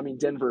 even though, I mean,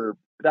 Denver,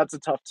 that's a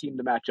tough team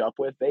to match up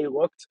with. They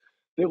looked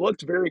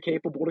very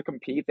capable to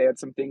compete. They had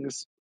some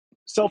things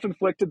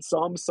self-inflicted,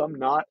 some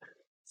not.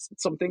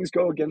 Some things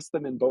go against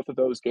them in both of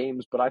those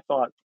games, but I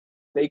thought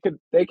they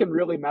can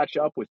really match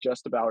up with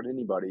just about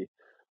anybody.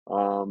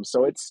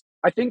 So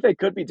I think they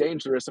could be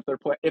dangerous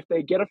if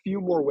they get a few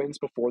more wins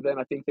before then.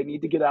 I think they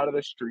need to get out of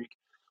this streak,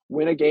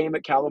 win a game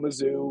at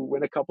Kalamazoo,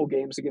 win a couple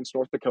games against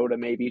North Dakota,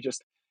 maybe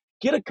just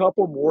get a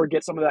couple more,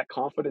 get some of that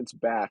confidence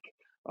back.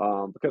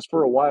 Because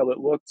for a while it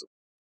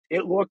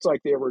looked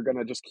like they were going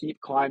to just keep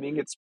climbing.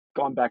 It's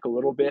gone back a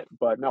little bit,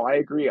 but no, I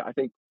agree. I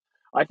think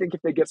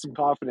if they get some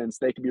confidence,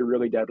 they can be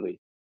really deadly.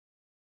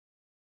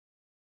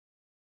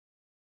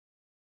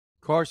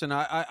 Carson,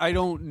 I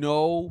don't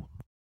know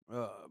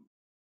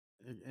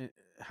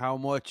how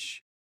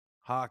much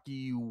hockey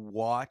you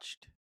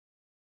watched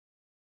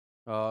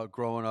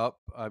growing up.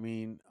 I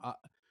mean,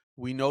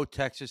 we know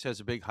Texas has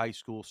a big high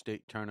school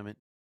state tournament,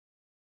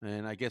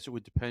 and I guess it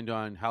would depend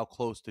on how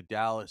close to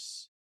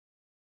Dallas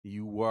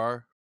you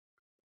were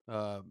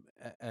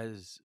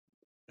as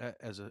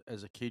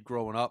a kid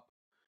growing up.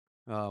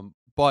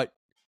 But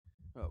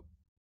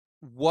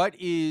what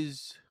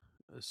is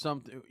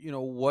something,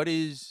 what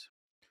is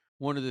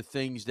one of the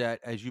things that,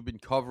 as you've been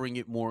covering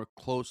it more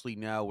closely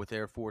now with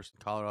Air Force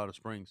in Colorado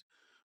Springs,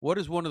 what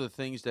is one of the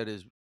things that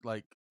is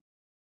like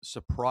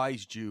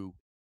surprised you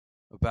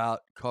about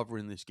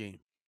covering this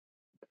game?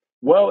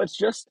 Well, it's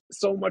just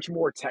so much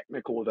more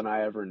technical than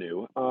I ever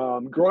knew.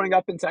 Growing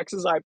up in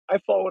Texas, I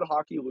followed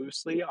hockey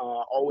loosely.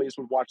 Always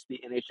would watch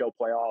the NHL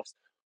playoffs.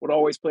 Would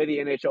always play the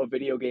NHL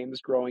video games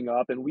growing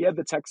up, and we had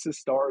the Texas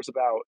Stars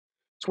about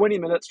 20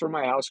 minutes from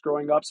my house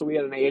growing up. So we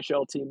had an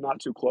AHL team not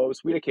too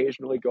close. We'd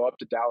occasionally go up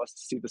to Dallas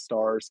to see the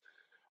Stars.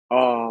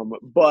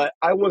 But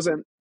I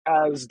wasn't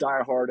as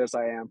diehard as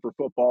I am for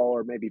football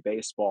or maybe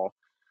baseball.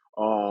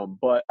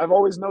 But I've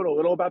always known a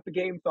little about the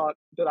game, thought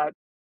that I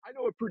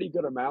know a pretty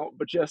good amount,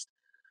 but just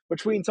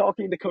between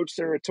talking to Coach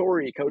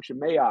Saratori, Coach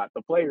Mayotte,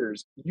 the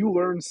players, you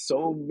learn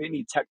so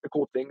many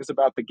technical things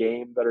about the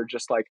game that are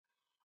just like,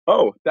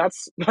 oh,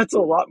 that's a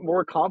lot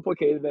more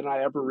complicated than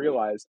I ever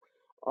realized.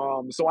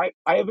 So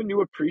I have a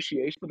new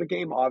appreciation for the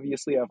game.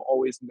 Obviously, I've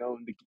always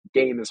known the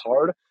game is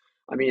hard.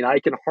 I mean, I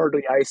can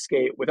hardly ice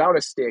skate without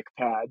a stick,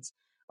 pads.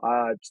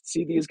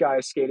 See these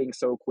guys skating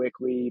so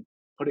quickly,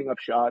 putting up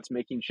shots,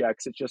 making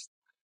checks. It's just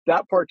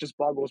that part just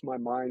boggles my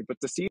mind. But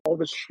to see all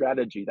this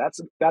strategy,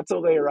 that's a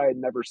layer I had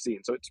never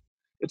seen. So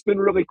it's been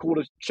really cool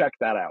to check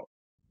that out.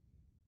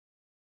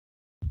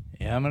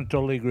 Yeah, I'm going to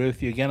totally agree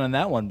with you again on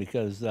that one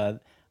because I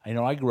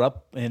know I grew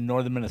up in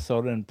northern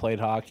Minnesota and played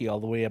hockey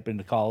all the way up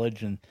into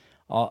college and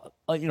all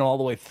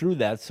the way through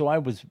that. So I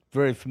was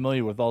very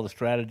familiar with all the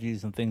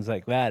strategies and things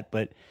like that.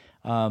 But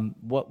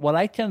what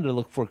I tend to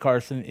look for,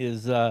 Carson,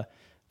 is the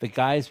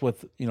guys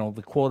with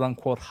the quote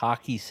unquote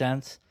hockey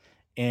sense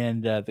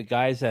and the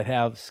guys that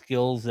have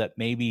skills that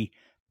maybe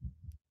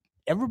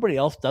everybody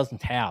else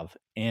doesn't have.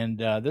 And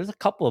there's a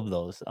couple of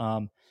those.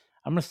 I'm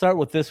going to start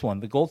with this one.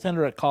 The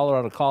goaltender at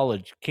Colorado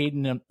College,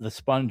 Caden the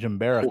Sponge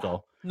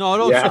Mbarico. No,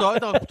 don't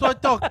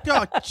start.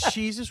 Don't,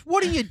 Jesus,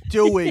 what are you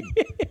doing?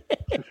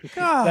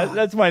 God,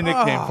 that's my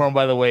nickname for him,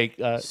 by the way.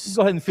 Go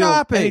ahead and feel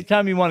it.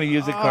 Anytime you want to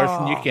use it,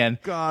 Carson, you can.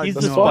 God, he's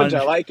the Sponge.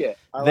 I like it.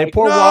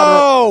 Pour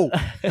water.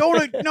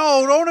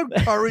 Don't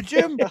encourage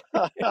him.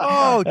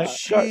 Oh,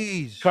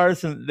 jeez.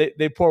 Carson,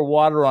 they pour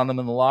water on him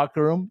in the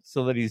locker room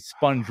so that he's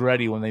sponge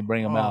ready when they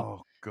bring him out.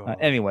 Oh, God.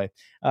 Anyway,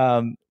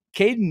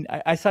 Caden,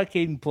 I saw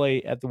Caden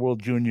play at the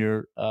World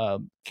Junior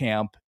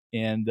camp,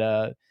 and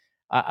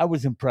I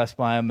was impressed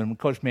by him. And when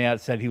Coach Mayotte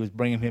said he was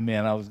bringing him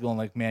in, I was going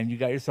like, man, you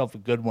got yourself a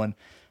good one.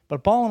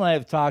 But Paul and I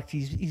have talked.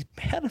 He's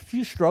had a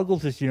few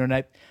struggles this year, and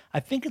I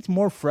think it's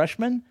more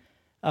freshman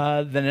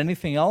than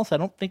anything else. I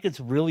don't think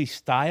it's really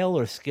style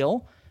or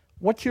skill.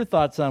 What's your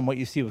thoughts on what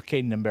you see with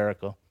Caden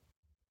Mbarico?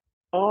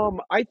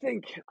 I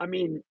think, I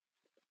mean,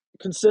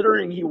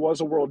 considering he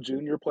was a World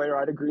Junior player,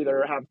 I'd agree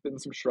there have been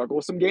some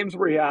struggles. Some games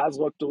where he has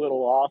looked a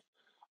little off.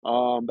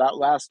 That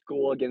last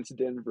goal against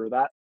Denver,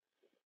 that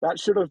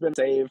should have been a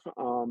save.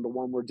 The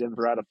one where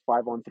Denver had a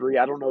 5-on-3.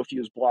 I don't know if he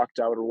was blocked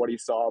out or what he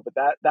saw, but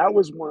that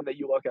was one that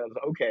you look at as,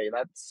 okay,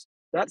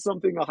 that's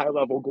something a high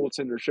level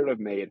goaltender should have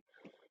made.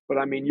 But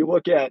I mean, you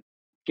look at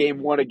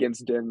game one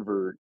against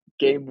Denver,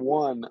 game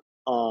one,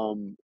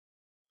 um,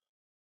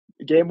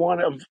 game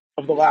one of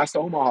the last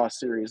Omaha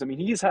series. I mean,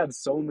 he's had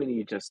so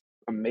many just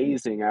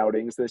amazing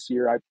outings this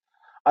year.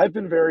 I've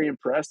been very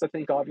impressed. I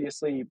think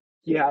obviously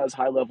he has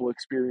high level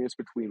experience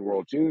between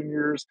World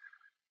Juniors,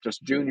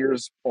 just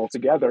juniors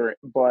altogether.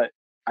 But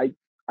I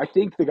I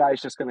think the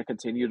guy's just going to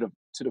continue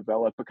to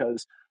develop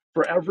because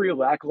for every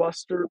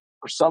lackluster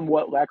or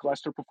somewhat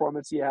lackluster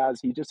performance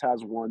he just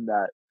has one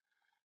that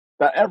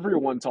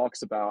everyone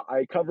talks about.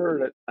 I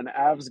covered an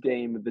Avs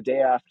game the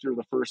day after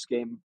the first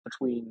game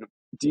between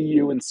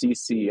DU and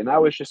CC, and I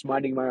was just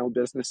minding my own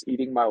business,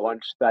 eating my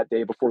lunch that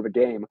day before the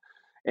game.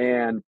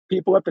 And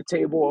people at the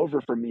table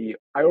over from me,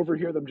 I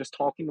overhear them just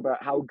talking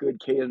about how good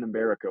Caden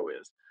Mbarico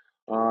is.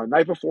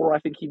 Night before, I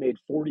think he made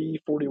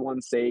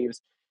 41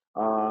 saves.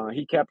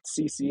 He kept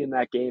CC in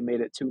that game,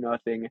 made it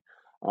 2-0.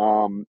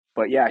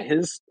 But yeah,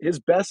 his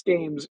best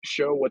games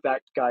show what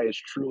that guy is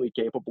truly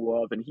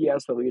capable of, and he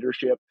has the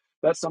leadership.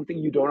 That's something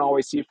you don't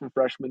always see from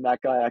freshmen.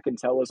 That guy I can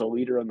tell is a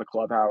leader in the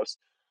clubhouse.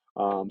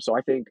 So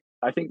I think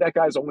that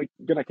guy's only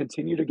going to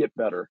continue to get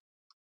better.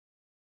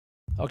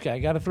 Okay, I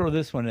got to throw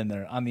this one in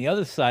there. On the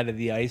other side of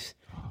the ice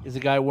is a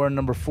guy wearing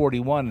number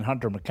 41, and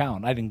Hunter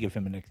McCown. I didn't give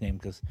him a nickname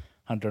because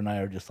Hunter and I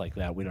are just like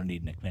that. We don't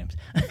need nicknames.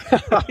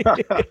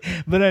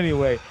 But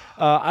anyway,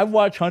 I've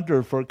watched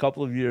Hunter for a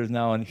couple of years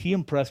now, and he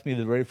impressed me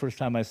the very first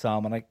time I saw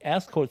him. And I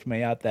asked Coach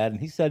Mayotte that, and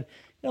he said,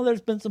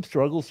 there's been some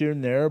struggles here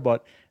and there,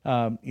 but,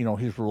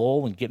 his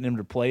role and getting him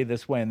to play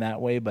this way and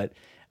that way, but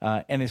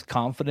and his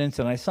confidence.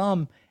 And I saw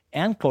him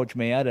and Coach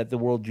Mayotte at the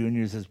World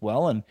Juniors as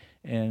well.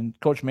 And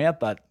Coach Mayotte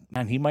thought,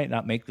 man, he might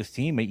not make this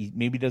team.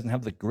 Maybe doesn't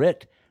have the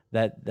grit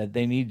that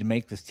they need to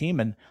make this team.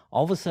 And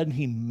all of a sudden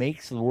he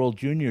makes the World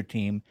Junior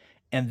team,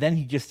 and then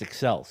he just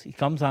excels. He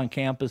comes on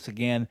campus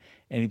again,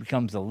 and he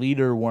becomes a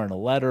leader wearing a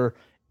letter.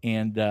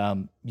 And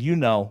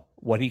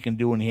what he can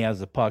do when he has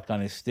the puck on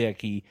his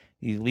stick. He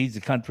leads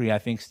the country, I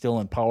think, still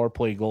in power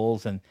play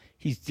goals, and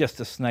he's just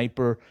a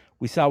sniper.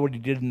 We saw what he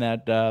did in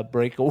that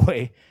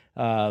breakaway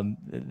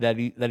that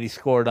he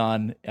scored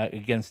on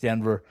against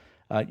Denver.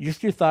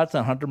 Just your thoughts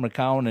on Hunter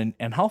McCown,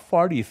 and how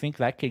far do you think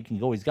that kid can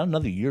go? He's got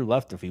another year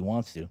left if he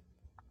wants to.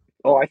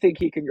 Oh, I think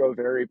he can go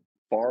very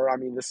far. I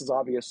mean, this is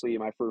obviously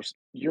my first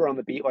year on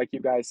the beat, like you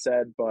guys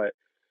said, but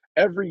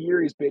every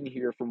year he's been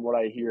here, from what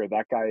I hear,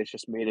 that guy has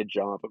just made a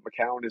jump. But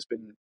McCown has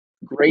been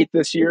great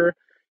this year.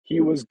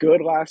 He was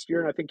good last year,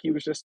 and I think he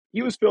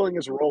was filling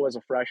his role as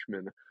a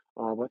freshman.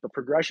 But the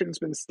progression's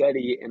been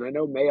steady, and I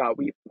know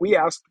Mayotte, we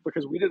asked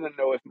because we didn't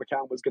know if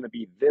McCown was going to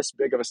be this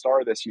big of a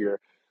star this year.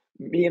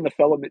 Me and the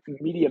fellow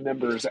media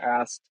members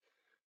asked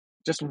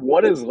just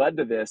what has led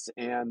to this,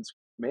 and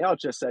Mayotte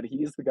just said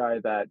he's the guy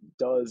that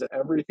does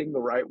everything the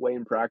right way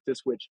in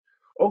practice, which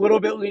a little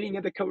bit leaning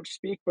into coach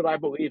speak, but I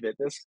believe it.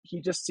 He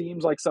just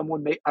seems like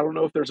someone. I don't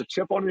know if there's a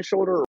chip on his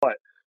shoulder or what,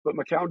 but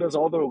McCown does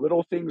all the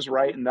little things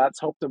right, and that's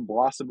helped him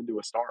blossom into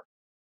a star.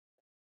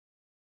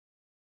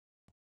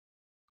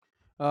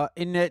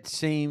 In that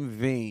same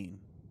vein,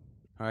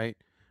 right?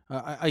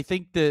 I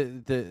think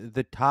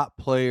the top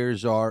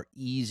players are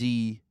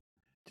easy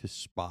to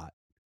spot.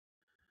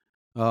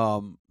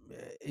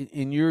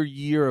 In your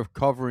year of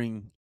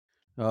covering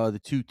the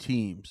two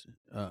teams,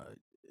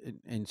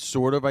 and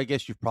sort of, I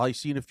guess you've probably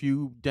seen a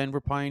few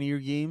Denver Pioneer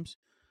games.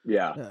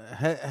 Yeah.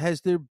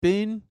 Has there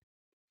been,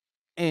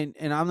 and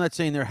I'm not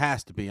saying there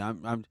has to be.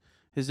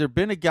 Has there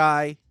been a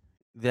guy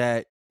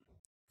that,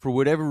 for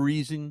whatever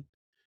reason,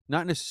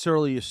 not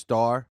necessarily a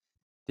star,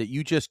 that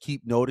you just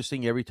keep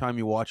noticing every time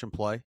you watch him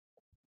play?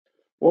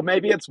 Well,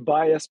 maybe it's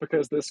biased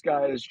because this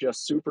guy is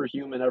just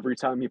superhuman every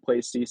time he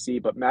plays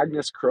CC, but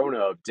Magnus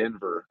Krona of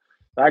Denver,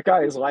 that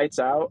guy is lights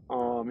out.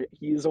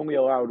 He's only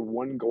allowed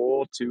one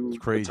goal to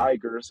the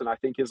Tigers, and I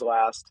think his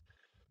last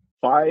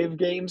 5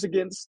 games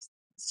against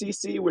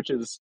CC,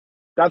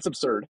 that's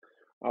absurd.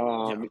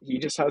 He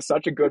just has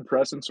such a good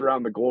presence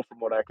around the goal from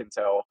what I can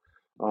tell.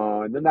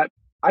 And then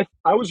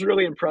I was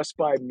really impressed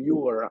by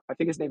Mueller. I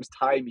think his name's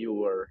Ty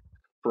Mueller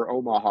for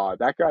Omaha.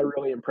 That guy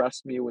really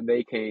impressed me when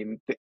they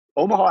came.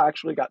 Omaha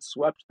actually got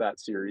swept that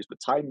series, but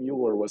Ty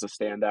Mueller was a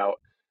standout.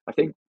 I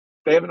think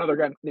they have another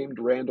guy named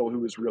Randall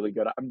who is really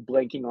good. I'm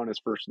blanking on his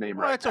first name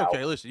right now. That's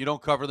okay. Listen, you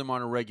don't cover them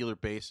on a regular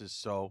basis,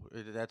 so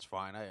that's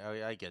fine.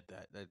 I get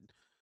that.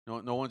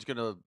 No one's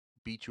gonna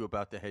beat you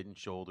about the head and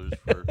shoulders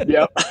for.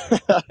 Yep.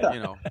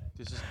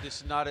 This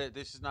is not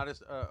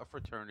a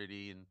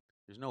fraternity, and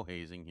there's no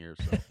hazing here.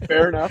 So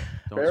fair enough.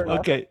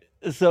 Okay,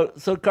 so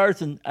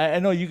Carson, I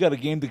know you got a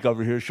game to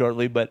cover here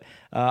shortly, but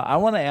I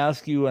want to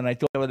ask you, and I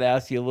thought I would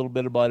ask you a little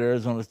bit about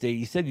Arizona State.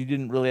 You said you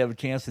didn't really have a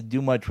chance to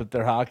do much with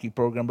their hockey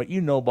program, but you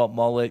know about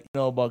Mullet, you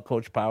know about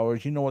Coach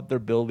Powers, you know what they're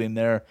building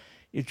there.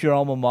 It's your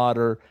alma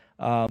mater.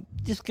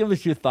 Just give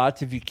us your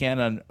thoughts, if you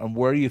can, on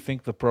where you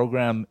think the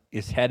program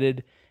is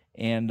headed.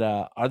 And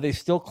are they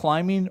still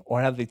climbing,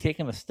 or have they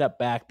taken a step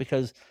back?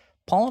 Because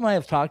Paul and I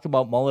have talked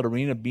about Mullet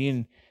Arena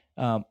being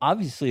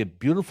obviously a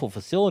beautiful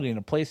facility and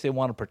a place they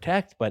want to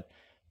protect. But,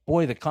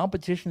 boy, the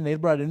competition they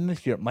brought in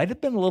this year might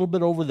have been a little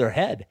bit over their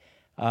head.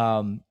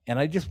 And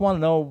I just want to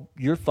know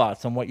your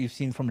thoughts on what you've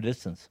seen from a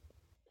distance.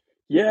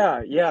 Yeah,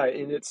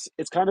 and it's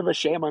kind of a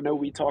shame. I know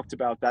we talked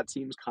about that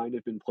team's kind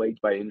of been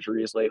plagued by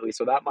injuries lately,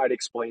 so that might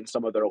explain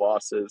some of their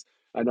losses.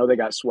 I know they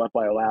got swept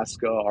by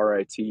Alaska,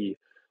 RIT,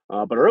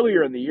 but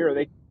earlier in the year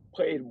they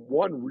played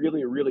one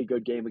really, really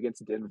good game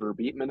against Denver,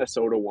 beat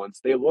Minnesota once.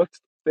 They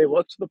looked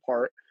the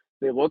part.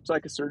 They looked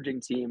like a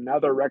surging team. Now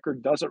their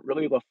record doesn't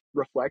really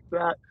reflect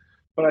that,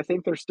 but I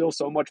think there's still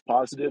so much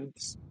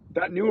positives.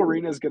 That new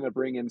arena is going to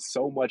bring in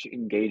so much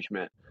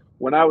engagement.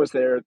 When I was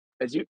there,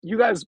 as you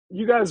guys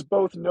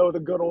both know, the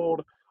good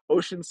old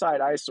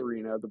Oceanside Ice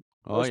Arena, the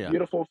Oh most yeah.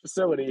 beautiful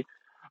facility.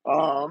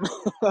 Um,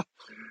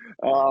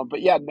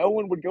 but yeah, no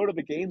one would go to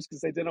the games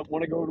because they didn't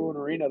want to go to an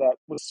arena that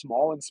was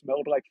small and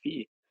smelled like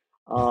feet.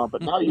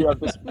 But now you have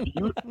this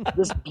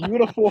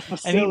beautiful And he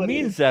facility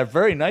means that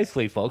very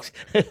nicely, folks.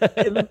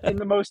 in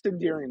the most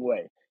endearing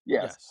way.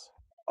 Yes.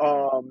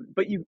 Yes.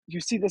 But you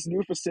see this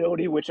new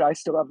facility, which I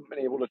still haven't been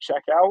able to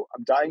check out.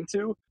 I'm dying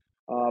to.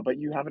 But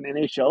you have an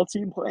NHL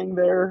team playing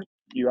there.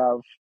 You have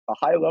a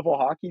high level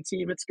hockey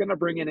team. It's going to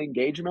bring in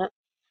engagement.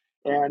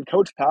 And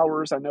Coach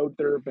Powers, I know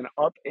there have been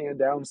up and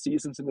down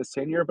seasons in his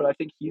tenure, but I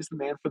think he's the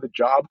man for the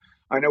job.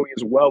 I know he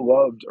is well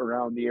loved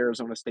around the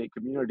Arizona State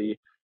community.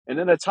 And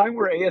in a time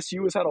where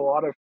ASU has had a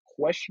lot of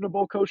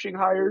questionable coaching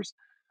hires,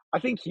 I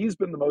think he's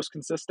been the most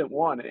consistent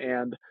one.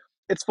 And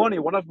it's funny,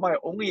 one of my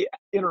only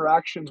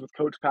interactions with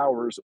Coach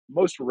Powers,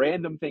 most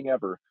random thing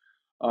ever.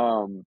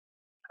 Um,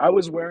 I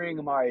was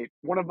wearing my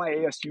one of my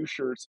ASU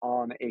shirts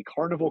on a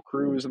Carnival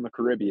cruise in the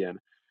Caribbean,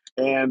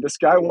 and this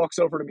guy walks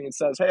over to me and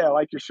says, "Hey, I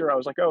like your shirt." I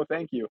was like, "Oh,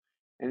 thank you."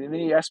 And then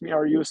he asked me,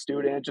 "Are you a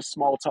student?" Just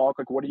small talk,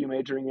 like, "What are you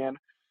majoring in?"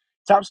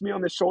 Taps me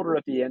on the shoulder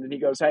at the end, and he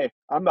goes, "Hey,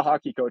 I'm the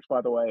hockey coach, by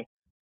the way."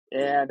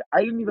 And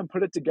I didn't even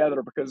put it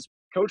together because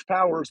Coach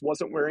Powers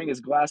wasn't wearing his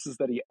glasses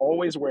that he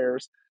always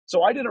wears,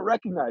 so I didn't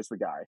recognize the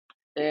guy.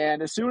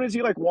 And as soon as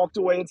he like walked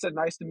away and said,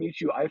 "Nice to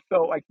meet you," I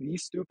felt like the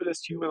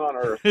stupidest human on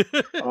earth.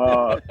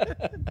 Uh,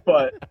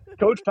 but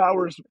Coach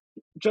Powers,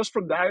 just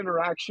from that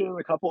interaction,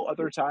 a couple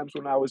other times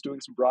when I was doing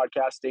some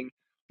broadcasting,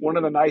 one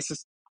of the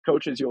nicest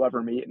coaches you'll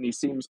ever meet, and he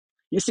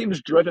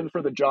seems driven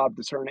for the job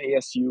to turn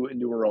ASU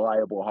into a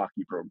reliable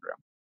hockey program.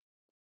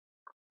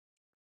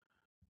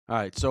 All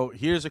right. So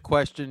here's a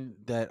question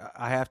that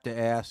I have to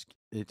ask.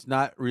 It's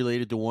not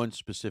related to one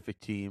specific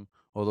team,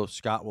 although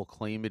Scott will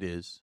claim it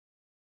is.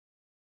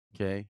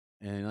 Okay.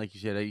 And like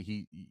you said,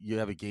 you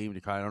have a game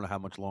to kind. I don't know how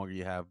much longer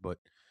you have, but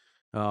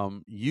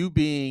you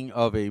being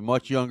of a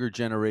much younger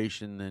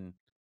generation than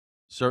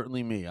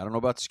certainly me. I don't know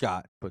about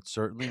Scott, but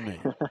certainly me.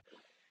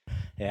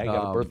 Hey, I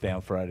got a Um, birthday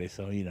on Friday,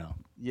 so you know.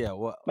 Yeah.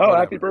 Oh,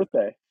 happy Whatever.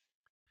 birthday!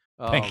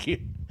 Thank you.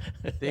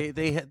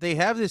 They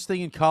have this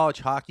thing in college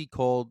hockey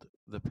called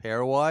the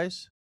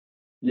pairwise,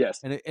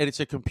 Yes. and it's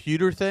a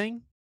computer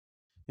thing.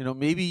 You know,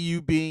 maybe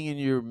you being in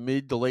your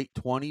mid to late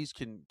 20s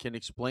can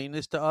explain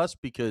this to us,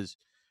 because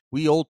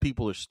we old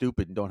people are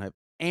stupid and don't have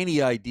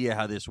any idea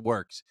how this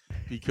works,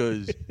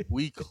 because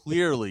we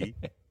clearly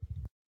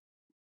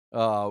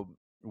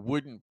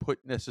wouldn't put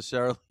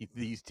necessarily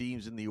these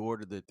teams in the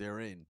order that they're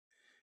in.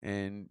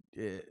 And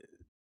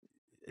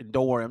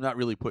don't worry, I'm not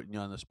really putting you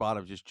on the spot.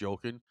 I'm just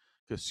joking,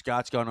 because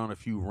Scott's gone on a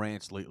few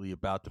rants lately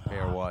about the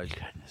pairwise.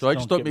 Goodness, So I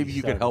just don't thought get me maybe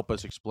you could started. help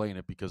us explain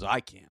it, because I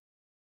can't.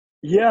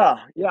 Yeah,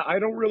 I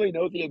don't really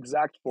know the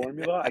exact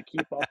formula. I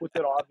keep up with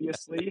it,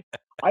 obviously.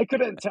 I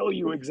couldn't tell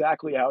you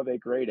exactly how they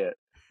grade it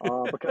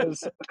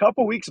because a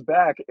couple weeks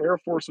back, Air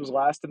Force was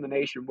last in the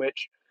nation,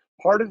 which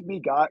part of me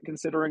got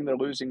considering their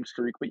losing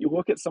streak. But you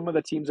look at some of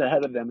the teams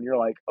ahead of them, and you're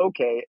like,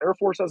 okay, Air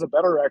Force has a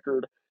better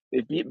record.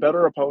 They've beat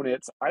better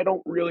opponents. I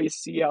don't really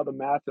see how the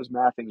math is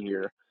mathing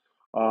here.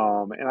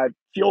 And I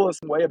feel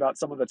this way about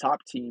some of the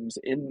top teams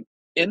in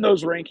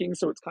those rankings,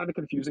 so it's kind of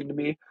confusing to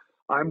me.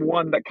 I'm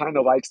one that kind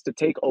of likes to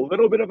take a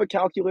little bit of a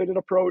calculated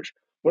approach,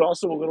 but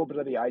also a little bit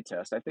of the eye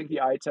test. I think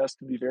the eye test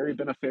can be very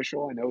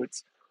beneficial. I know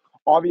it's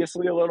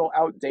obviously a little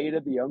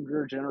outdated. The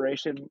younger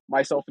generation,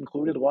 myself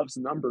included, loves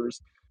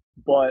numbers,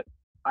 but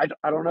I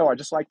don't know. I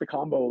just like the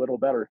combo a little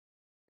better.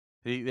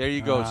 See, there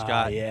you go,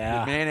 Scott.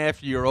 Yeah. Man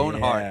after your own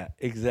heart. Yeah,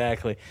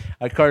 exactly.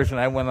 Carson,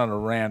 I went on a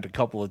rant a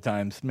couple of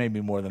times, maybe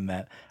more than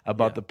that,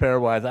 about Yeah. the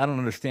pairwise. I don't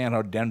understand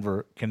how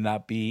Denver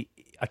cannot be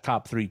a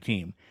top 3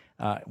 team.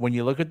 When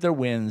you look at their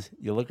wins,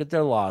 you look at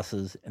their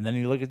losses, and then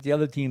you look at the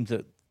other teams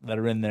that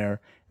are in there,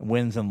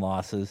 wins and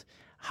losses.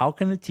 How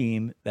can a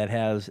team that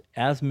has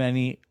as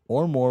many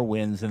or more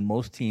wins than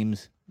most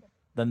teams,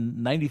 than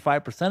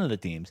 95% of the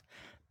teams,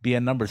 be a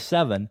number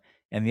 7,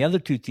 and the other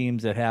 2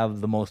 teams that have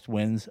the most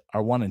wins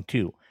are 1 and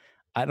 2?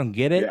 I don't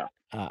get it.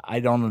 Yeah. I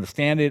don't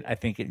understand it. I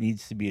think it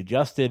needs to be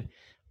adjusted.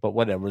 But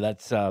whatever,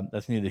 that's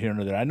neither here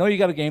nor there. I know you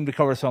got a game to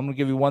cover, so I'm going to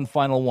give you one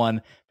final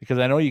one because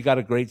I know you got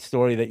a great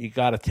story that you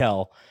got to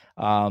tell.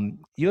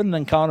 You had an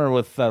encounter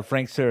with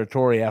Frank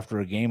Serratore after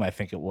a game, I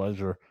think it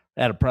was, or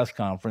at a press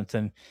conference,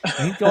 and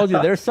he told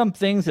you there's some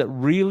things that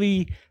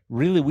really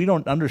we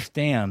don't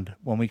understand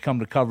when we come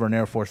to covering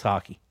Air Force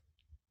hockey.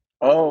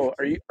 Oh,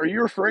 are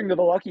you referring to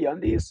the Lucky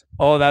Undies?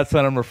 Oh, that's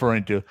what I'm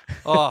referring to.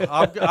 Oh,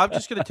 I'm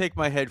just going to take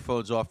my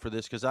headphones off for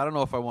this because I don't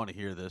know if I want to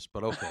hear this,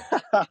 but okay.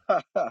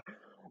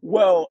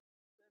 Well,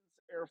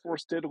 Air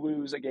Force did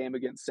lose a game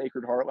against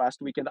Sacred Heart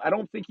last weekend. I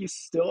don't think he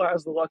still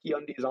has the Lucky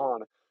Undies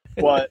on,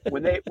 but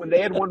when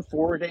they had won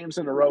 4 games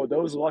in a row,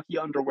 those lucky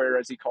underwear,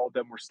 as he called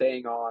them, were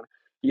staying on.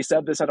 He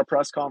said this at a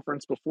press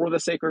conference before the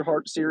Sacred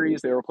Heart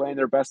series. They were playing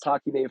their best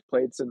hockey they've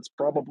played since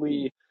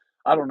probably,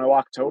 I don't know,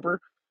 October.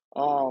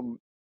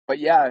 But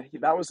yeah,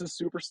 that was his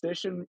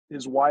superstition.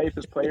 His wife,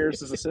 his players,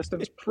 his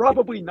assistants,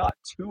 probably not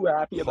too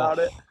happy about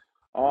it.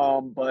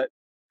 But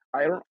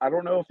I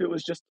don't know if it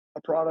was just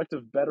a product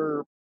of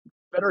better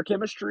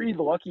chemistry,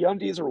 the Lucky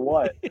Undies, or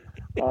what.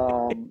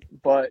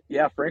 But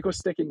yeah, Frank was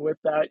sticking with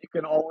that. You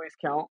can always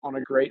count on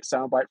a great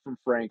soundbite from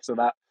Frank, so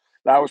that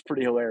was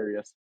pretty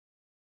hilarious.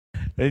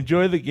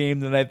 Enjoy the game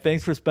tonight.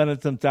 Thanks for spending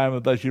some time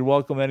with us. You're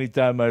welcome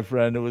anytime, my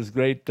friend. It was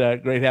great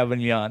having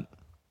you on.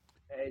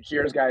 Hey,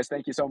 cheers, guys.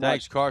 Thank you so much.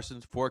 Thanks,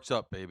 Carson. Forks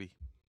up, baby.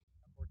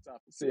 Forks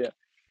up. See ya.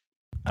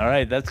 All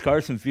right, that's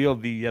Carson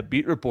Field, the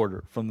beat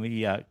reporter from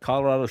the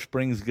Colorado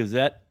Springs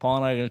Gazette. Paul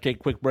and I are going to take a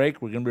quick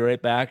break. We're going to be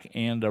right back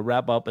and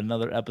wrap up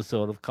another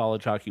episode of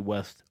College Hockey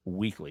West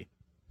Weekly.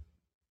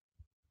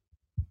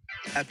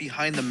 At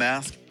Behind the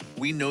Mask,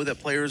 we know that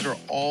players are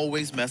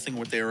always messing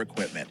with their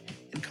equipment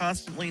and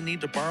constantly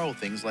need to borrow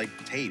things like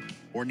tape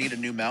or need a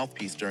new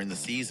mouthpiece during the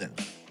season.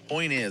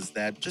 Point is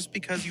that just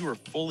because you are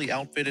fully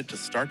outfitted to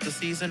start the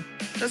season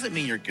doesn't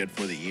mean you're good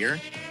for the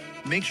year.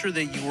 Make sure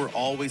that you are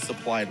always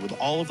supplied with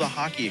all of the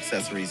hockey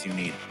accessories you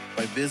need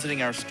by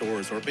visiting our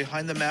stores or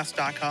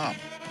behindthemask.com.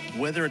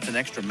 Whether it's an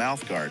extra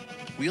mouth guard,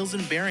 wheels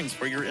and bearings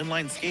for your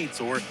inline skates,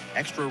 or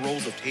extra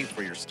rolls of tape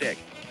for your stick,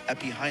 at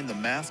Behind the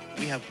Mask,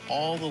 we have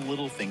all the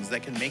little things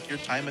that can make your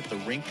time at the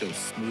rink go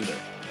smoother.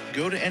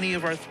 Go to any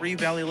of our 3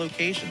 Valley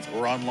locations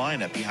or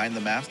online at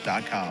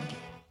behindthemask.com.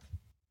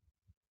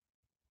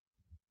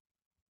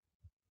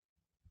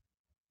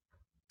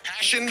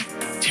 Passion,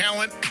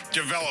 talent,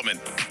 development.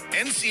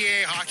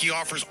 NCAA hockey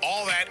offers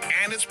all that,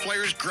 and its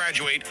players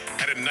graduate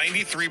at a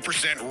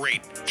 93%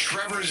 rate.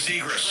 Trevor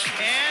Zegras.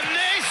 And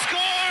they score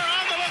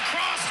on the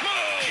lacrosse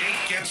move. Jake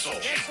Gensel.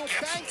 Gensel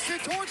banks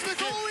it towards the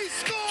goal. He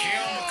scores.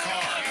 Cale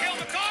Makar. Cale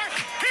Makar.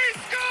 He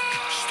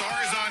scores.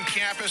 Stars on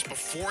campus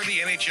before the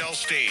NHL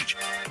stage.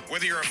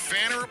 Whether you're a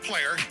fan or a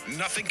player,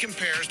 nothing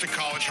compares to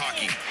college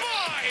hockey.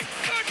 My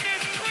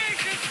goodness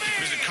gracious me.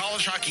 Visit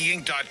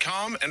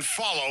collegehockeyinc.com and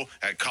follow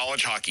at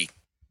College Hockey.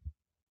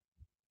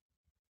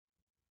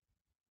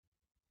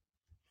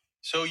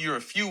 So you're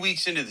a few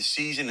weeks into the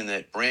season and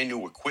that brand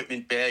new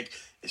equipment bag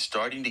is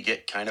starting to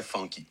get kind of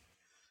funky.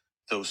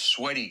 Those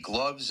sweaty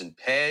gloves and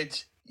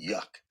pads,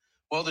 yuck.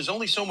 Well, there's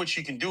only so much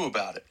you can do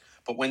about it.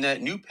 But when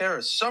that new pair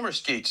of summer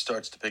skates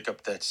starts to pick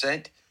up that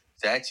scent,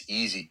 that's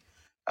easy.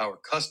 Our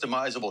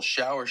customizable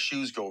shower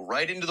shoes go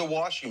right into the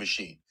washing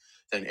machine,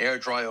 then air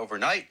dry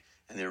overnight,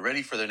 and they're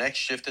ready for their next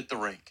shift at the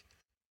rink.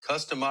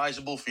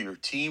 Customizable for your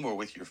team or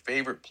with your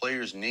favorite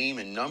player's name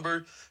and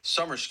number,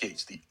 summer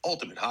skates, the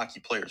ultimate hockey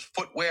player's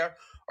footwear,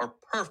 are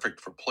perfect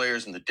for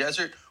players in the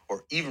desert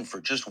or even for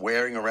just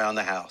wearing around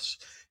the house.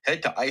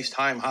 Head to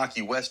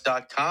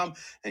IceTimeHockeyWest.com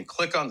and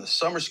click on the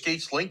Summer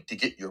Skates link to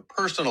get your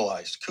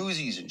personalized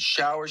koozies and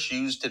shower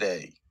shoes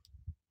today.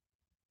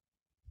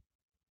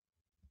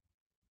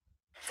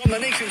 From the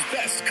nation's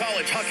best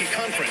college hockey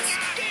conference.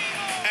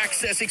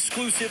 Access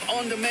exclusive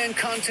on-demand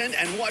content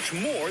and watch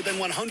more than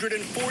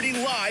 140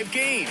 live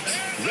games.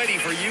 Ready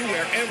for you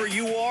wherever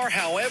you are,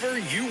 however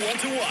you want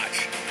to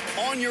watch.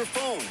 On your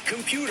phone,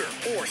 computer,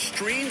 or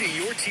stream to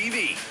your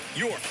TV.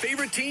 Your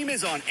favorite team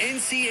is on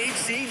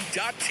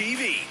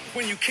NCHC.TV.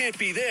 When you can't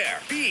be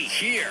there, be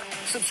here.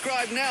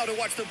 Subscribe now to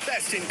watch the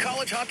best in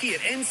college hockey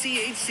at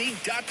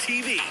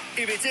NCHC.TV.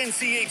 If it's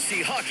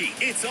NCHC hockey,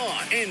 it's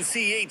on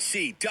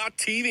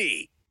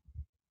NCHC.TV.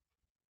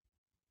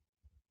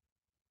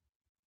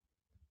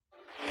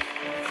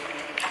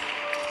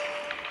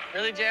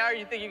 Really, JR?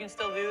 You think you can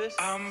still do this?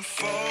 I'm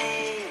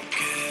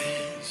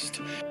focused.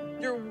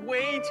 You're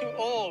way too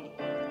old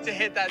to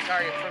hit that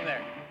target from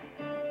there.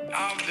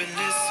 I've been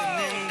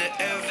listening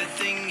to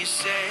everything you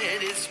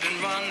said. It's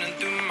been running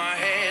through my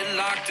head,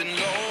 locked and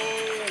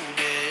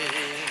loaded.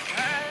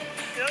 All right,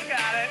 still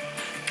got it.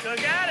 Still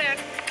got it.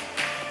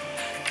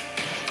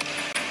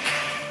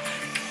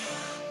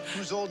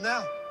 Who's old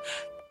now?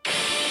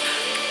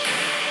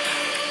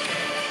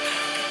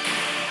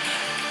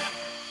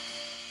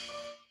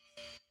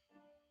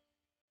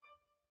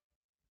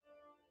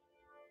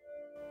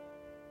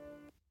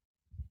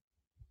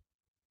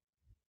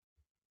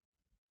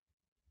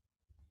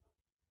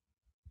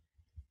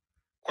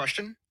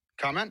 Question?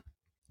 Comment?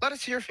 Let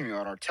us hear from you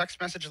on our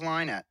text message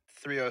line at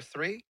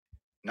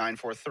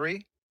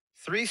 303-943-9797.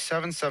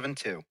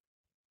 3772.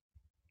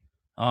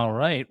 All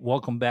right.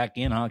 Welcome back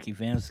in, hockey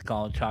fans, to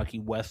College Hockey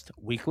West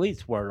Weekly.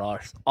 It's where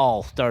it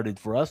all started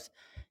for us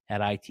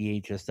at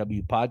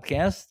ITHSW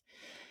Podcast.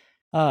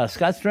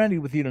 Scott Strandy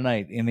with you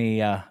tonight in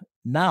a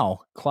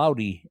now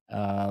cloudy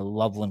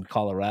Loveland,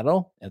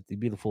 Colorado at the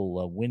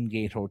beautiful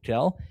Wingate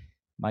Hotel.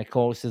 My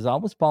co-host is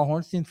always Paul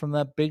Hornstein from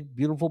that big,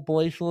 beautiful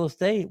palatial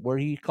estate where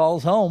he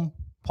calls home.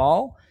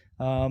 Paul,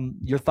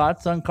 your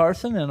thoughts on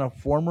Carson and a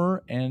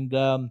former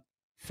and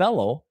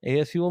fellow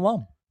ASU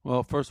alum?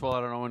 Well, first of all,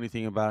 I don't know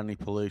anything about any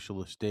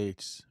palatial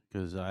estates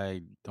because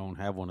I don't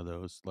have one of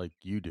those like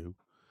you do.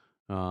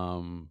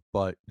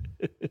 But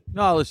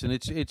no, listen,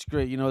 it's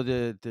great. You know,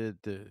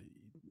 the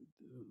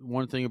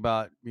one thing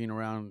about being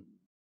around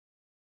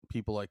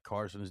people like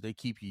Carson is they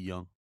keep you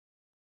young.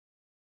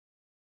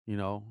 You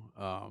know,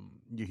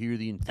 you hear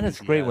the enthusiasm. And it's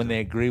great when they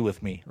agree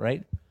with me,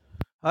 right?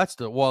 That's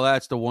the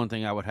one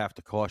thing I would have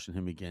to caution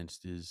him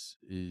against is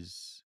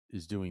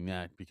doing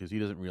that because he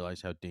doesn't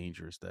realize how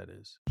dangerous that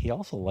is. He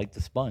also liked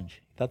the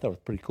sponge. He thought that was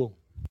pretty cool.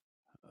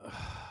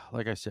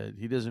 Like I said,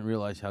 he doesn't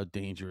realize how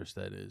dangerous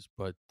that is.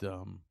 But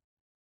you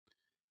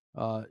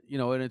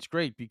know, and it's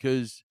great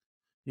because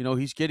you know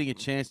he's getting a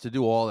chance to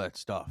do all that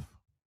stuff,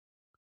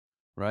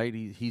 right?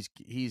 He's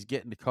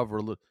getting to cover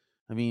a little.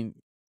 I mean,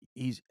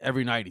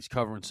 every night he's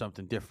covering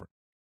something different,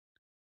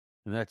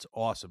 and that's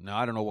awesome. Now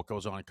I don't know what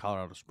goes on in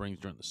Colorado Springs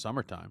during the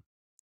summertime.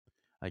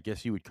 I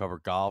guess he would cover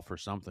golf or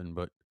something,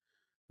 but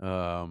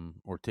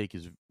or take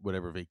his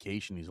whatever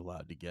vacation he's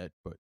allowed to get.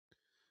 But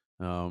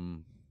you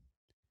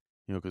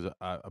know, because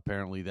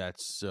apparently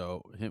that's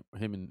him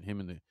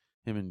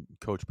and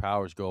Coach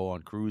Powers go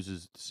on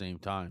cruises at the same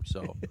time.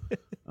 So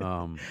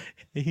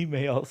he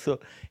may also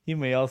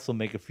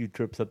make a few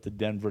trips up to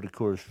Denver to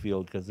Coors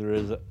Field because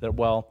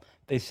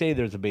they say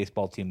there's a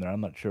baseball team there.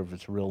 I'm not sure if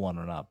it's a real one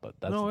or not, but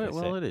that's what they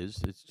say. It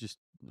is. It's just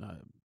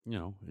you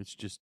know, it's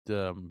just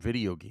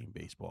video game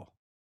baseball.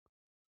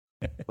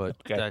 But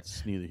okay.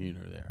 That's neither here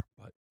nor there.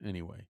 But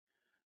anyway,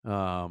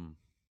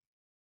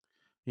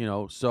 you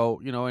know, so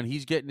you know, and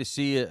he's getting to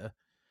see it.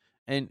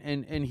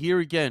 And here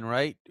again,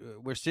 right?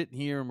 We're sitting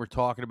here and we're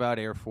talking about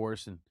Air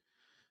Force, and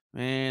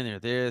man, they're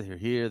there, they're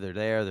here, they're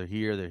there, they're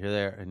here, they're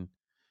there, and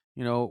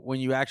you know, when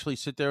you actually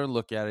sit there and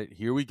look at it,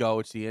 here we go.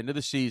 It's the end of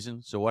the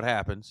season, so what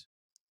happens?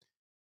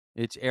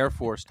 It's Air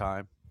Force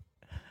time,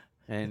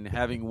 and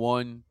having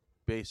won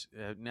 5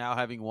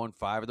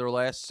 of their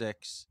last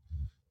 6.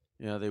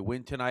 You know, they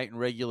win tonight in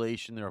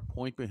regulation. They're a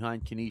point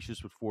behind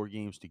Canisius with 4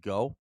 games to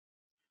go.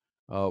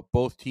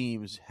 Both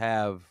teams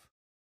have,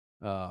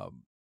 you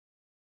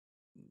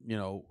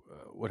know,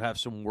 would have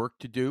some work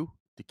to do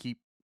to keep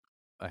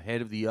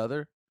ahead of the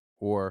other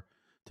or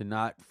to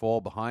not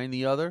fall behind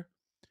the other.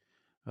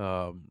 You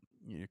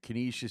know,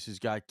 Canisius has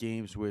got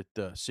games with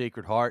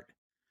Sacred Heart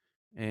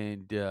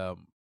and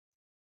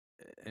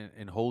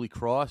Holy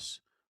Cross,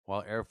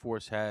 while Air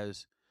Force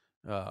has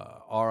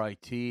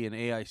RIT and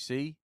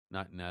AIC.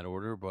 Not in that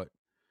order, but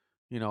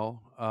you know,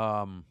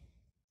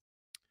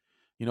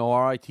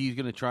 RIT is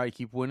going to try to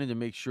keep winning to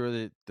make sure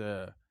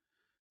that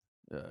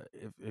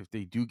if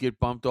they do get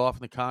bumped off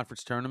in the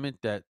conference tournament,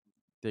 that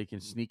they can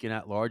sneak an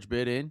at-large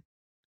bid in.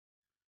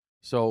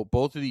 So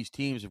both of these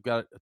teams have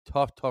got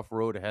a tough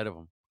road ahead of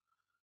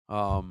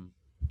them.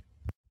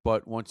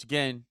 But once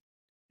again,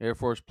 Air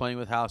Force playing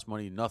with house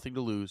money, nothing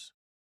to lose.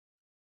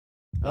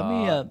 Let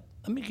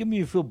me give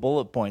you a few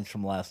bullet points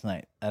from last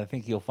night. I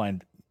think you'll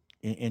find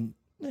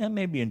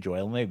maybe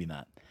enjoyable, maybe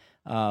not.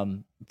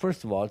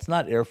 First of all, it's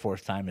not Air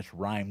Force time; it's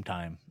rhyme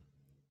time.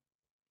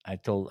 I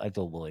told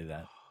Willie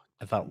that.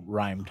 I thought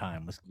rhyme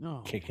time was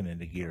kicking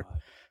into gear.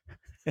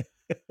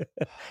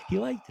 He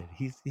liked it.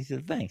 He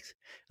said thanks.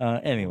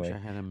 Anyway, I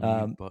had a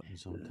mute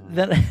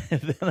button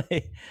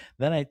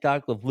then I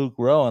talked with Luke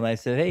Rowe and I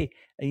said, hey,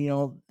 you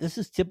know, this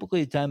is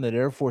typically a time that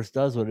Air Force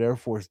does what Air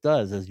Force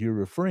does, as you're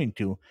referring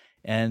to.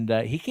 And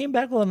he came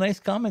back with a nice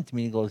comment to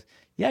me. He goes,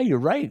 yeah, you're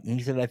right. And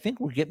he said, I think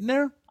we're getting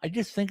there. I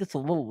just think it's a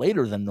little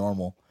later than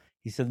normal.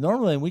 He said,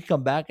 normally when we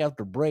come back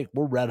after break,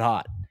 we're red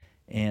hot.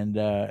 And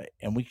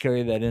we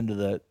carry that into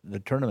the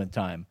tournament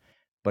time.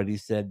 But he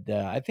said,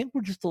 I think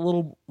we're just a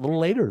little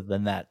later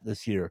than that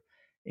this year.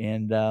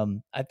 And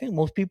I think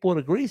most people would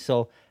agree.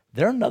 So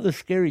they're another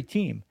scary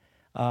team.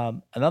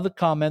 Another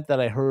comment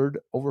that I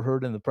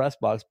overheard in the press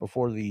box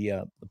before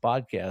the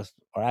podcast,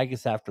 or I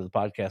guess after the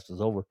podcast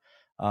was over,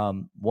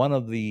 one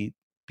of the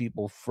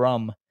people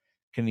from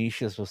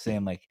Canisius was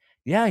saying, like,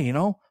 yeah, you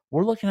know,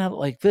 we're looking at it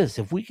like this.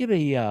 If we get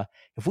a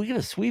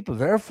sweep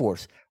of Air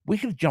Force, we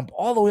could jump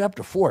all the way up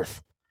to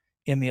 4th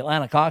in the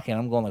Atlantic Hockey. And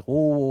I'm going like,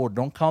 whoa,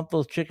 don't count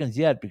those chickens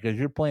yet, because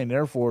you're playing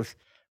Air Force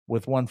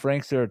with one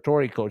Frank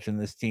Serratori coaching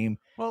this team.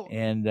 Well,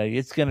 and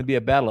it's going to be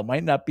a battle. It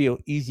might not be an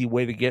easy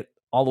way to get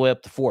all the way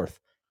up to 4th.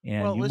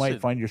 And you might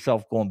find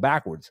yourself going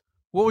backwards.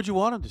 What would you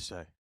want him to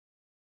say?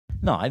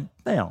 No,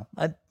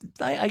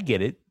 I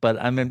get it, but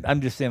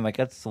I'm just saying, like,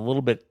 that's a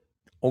little bit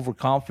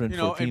overconfident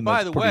for a team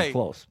that's pretty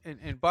close.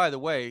 And by the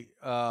way,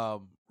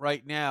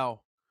 right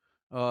now,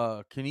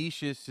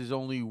 Canisius is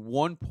only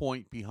 1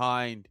 point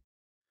behind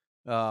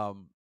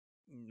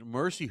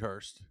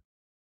Mercyhurst.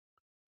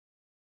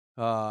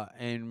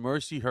 And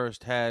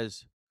Mercyhurst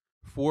has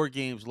 4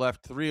 games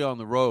left, 3 on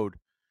the road,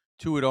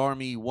 2 at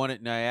Army, 1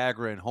 at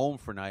Niagara, and home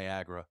for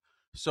Niagara.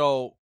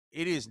 So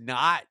it is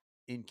not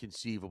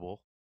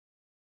inconceivable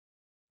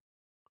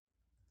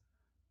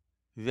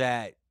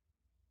that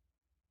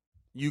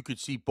you could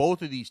see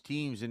both of these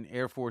teams in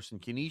Air Force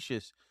and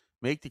Canisius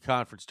make the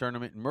conference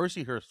tournament and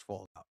Mercyhurst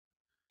fall out.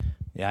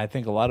 Yeah, I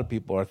think a lot of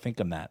people are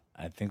thinking that.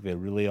 I think they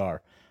really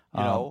are.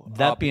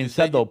 That being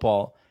said, though,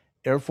 Paul,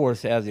 Air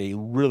Force has a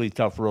really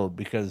tough road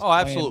because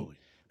absolutely.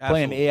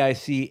 Playing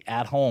AIC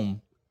at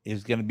home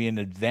is going to be an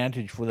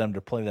advantage for them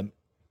to play them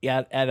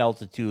at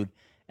altitude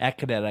at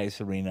Cadet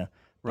Ice Arena,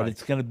 but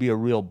it's going to be a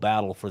real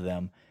battle for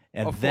them.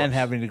 And then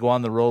having to go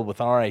on the road with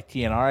RIT,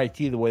 and RIT,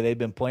 the way they've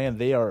been playing,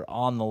 they are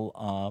on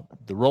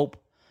the rope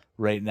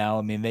right now.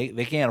 I mean,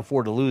 they can't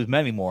afford to lose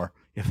many more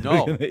if they're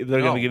going to get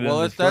into this Well,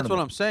 that's tournament. what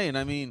I'm saying.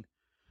 I mean,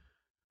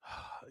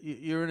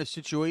 you're in a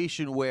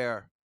situation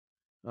where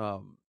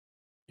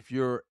if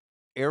you're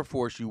Air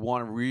Force, you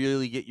want to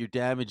really get your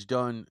damage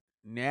done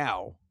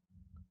now,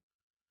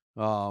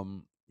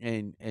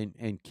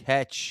 and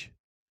catch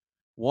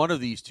one of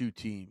these 2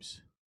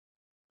 teams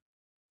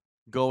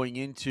going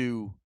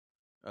into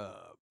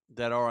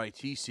that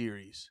RIT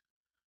series,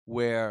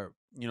 where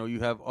you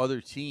have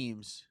other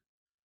teams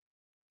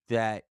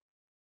that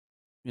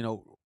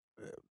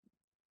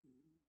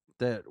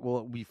that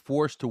will be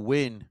forced to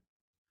win.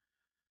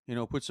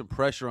 Put some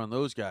pressure on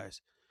those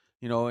guys.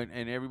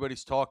 And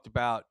everybody's talked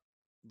about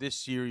this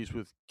series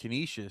with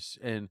Canisius,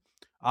 and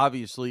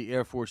obviously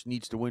Air Force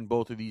needs to win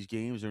both of these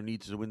games, or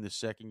needs to win the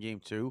second game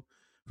too,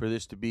 for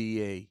this to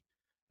be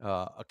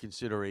a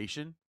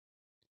consideration.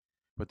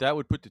 But that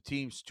would put the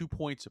teams 2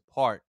 points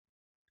apart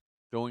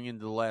going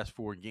into the last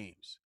 4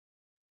 games.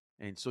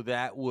 And so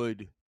that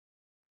would,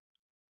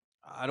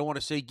 I don't want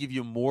to say give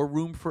you more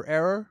room for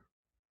error,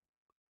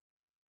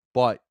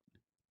 but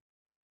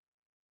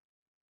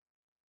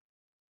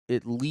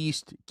at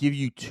least give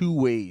you 2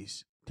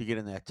 ways to get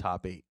in that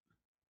top 8.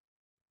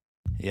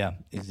 Yeah,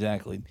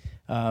 exactly.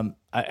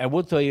 I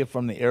will tell you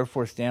from the Air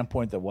Force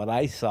standpoint that what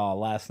I saw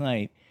last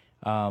night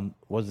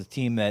was a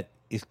team that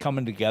is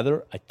coming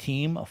together,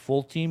 a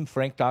full team.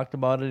 Frank talked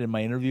about it in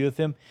my interview with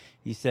him.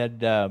 He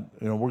said, we're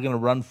going to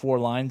run 4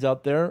 lines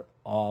out there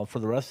for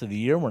the rest of the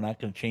year. We're not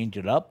going to change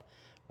it up.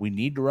 We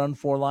need to run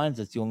 4 lines.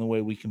 That's the only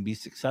way we can be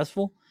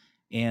successful.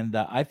 And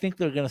I think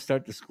they're going to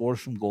start to score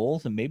some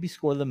goals and maybe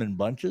score them in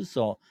bunches.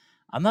 So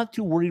I'm not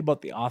too worried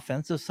about the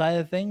offensive side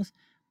of things.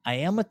 I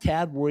am a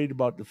tad worried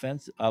about the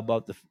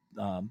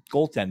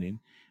goaltending,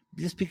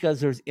 just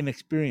because there's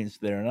inexperience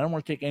there. And I don't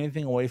want to take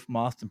anything away from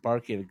Austin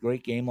Park. He had a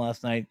great game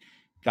last night,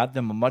 got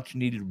them a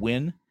much-needed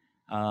win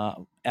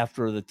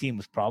after the team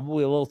was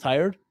probably a little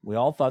tired. We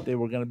all thought they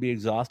were going to be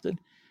exhausted.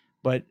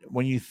 But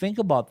when you think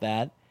about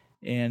that,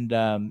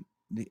 and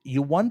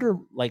you wonder,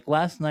 like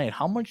last night,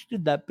 how much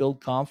did that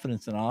build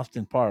confidence in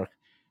Austin Park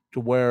to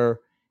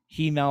where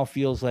he now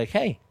feels like,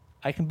 hey,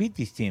 I can beat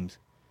these teams.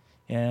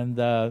 And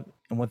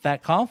with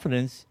that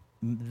confidence,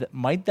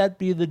 might that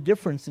be the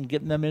difference in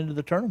getting them into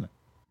the tournament?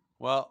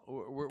 Well,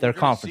 their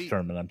conference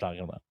tournament I'm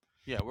talking about.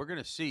 Yeah, we're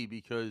going to see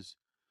because,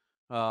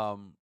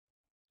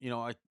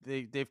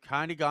 they've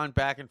kind of gone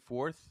back and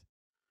forth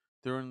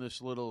during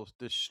this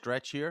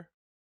stretch here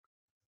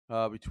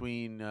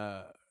between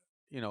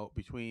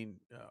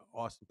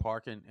Austin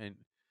Park and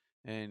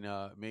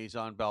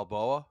Maison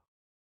Balboa.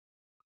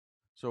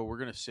 So we're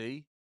going to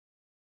see.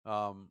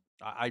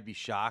 I'd be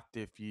shocked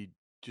if you,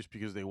 just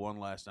because they won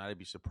last night, I'd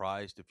be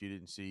surprised if you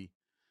didn't see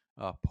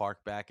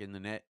Park back in the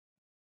net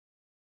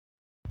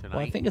tonight.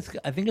 Well, I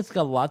think it's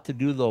got a lot to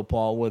do though,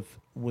 Paul,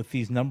 with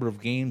these number of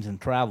games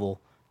and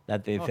travel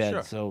that they've had.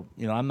 Sure. So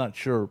I'm not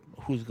sure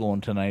who's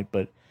going tonight,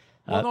 but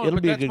it'll be a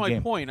good that's game. my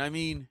point. I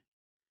mean,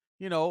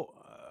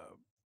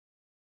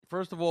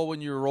 first of all,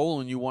 when you're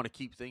rolling, you want to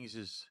keep things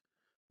as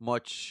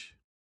much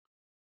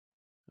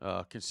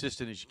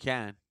consistent as you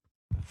can.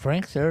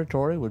 Frank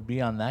Serratore would be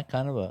on that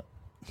kind of a.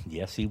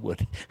 Yes, he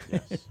would.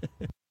 Yes.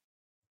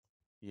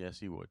 Yes,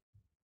 he would.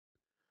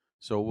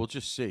 So we'll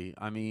just see.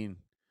 I mean,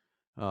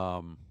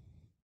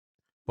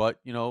 but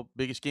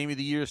biggest game of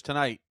the year is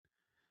tonight.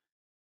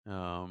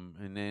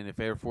 And then if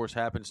Air Force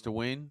happens to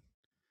win,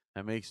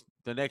 that makes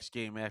the next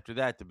game after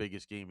that the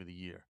biggest game of the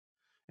year.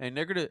 And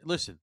they're gonna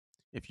listen.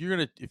 If you're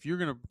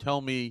gonna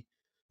tell me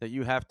that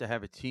you have to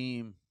have a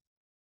team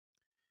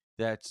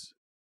that's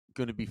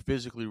going to be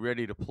physically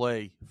ready to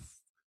play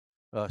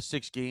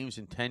 6 games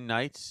in 10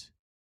 nights.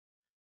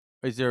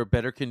 Is there a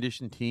better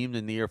conditioned team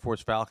than the Air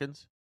Force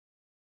Falcons?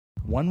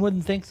 One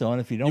wouldn't think so, and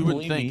if you don't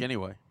wouldn't believe think me,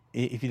 anyway.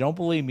 If you don't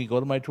believe me, go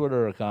to my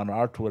Twitter account,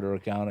 our Twitter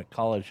account at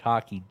College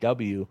Hockey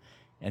W,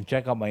 and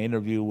check out my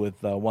interview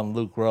with one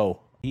Luke Rowe.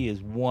 He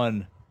is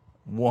one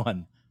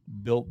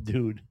built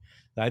dude.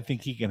 I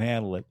think he can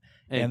handle it.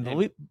 And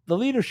the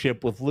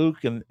leadership with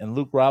Luke and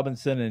Luke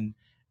Robinson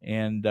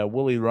and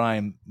Willie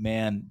Rhyme,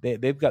 man,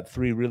 they've got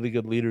 3 really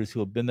good leaders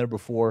who have been there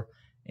before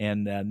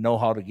and know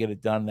how to get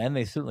it done, and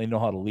they certainly know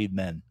how to lead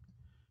men.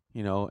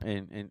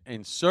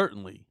 And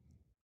certainly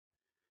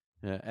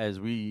as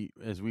we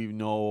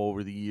know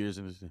over the years,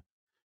 and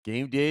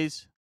game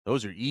days,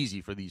 those are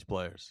easy for these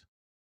players.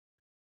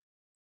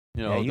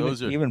 You know,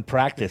 even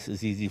practice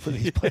is easy for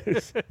these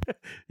players.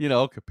 You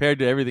know, compared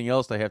to everything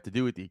else they have to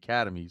do at the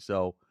academy.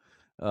 So,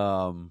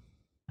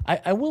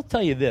 I will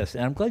tell you this,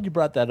 and I'm glad you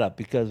brought that up,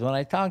 because when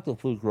I talked to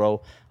Fluke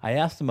Rowe, I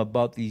asked him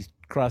about these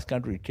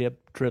cross-country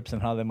trips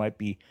and how they might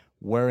be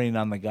wearing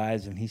on the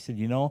guys, and he said,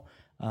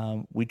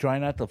 we try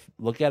not to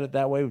look at it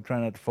that way. We try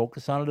not to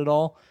focus on it at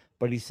all.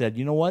 But he said,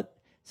 you know what?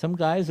 Some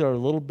guys are a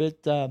little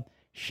bit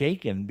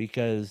shaken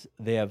because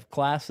they have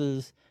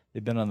classes.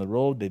 They've been on the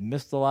road. They've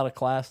missed a lot of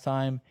class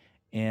time.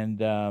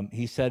 And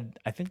he said,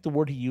 I think the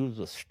word he used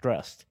was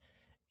stressed.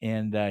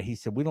 And he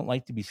said, we don't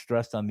like to be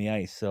stressed on the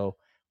ice. So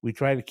we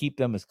try to keep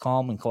them as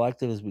calm and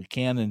collected as we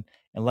can and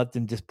let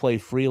them just play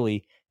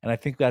freely. And I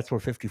think that's where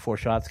 54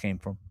 shots came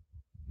from.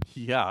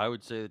 Yeah, I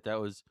would say that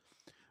was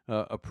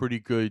a pretty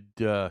good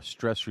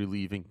stress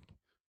relieving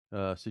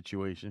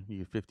situation. You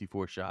get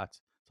 54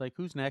 shots. It's like,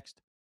 who's next?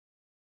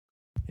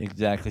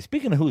 Exactly.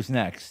 Speaking of who's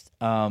next,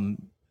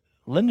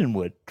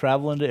 Lindenwood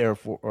traveling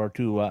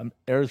to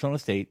Arizona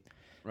State.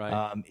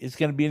 Right. It's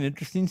going to be an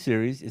interesting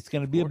series. It's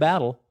going to be a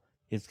battle.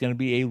 It's going to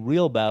be a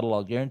real battle.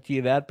 I'll guarantee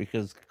you that,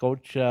 because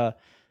Coach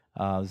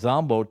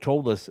Zombo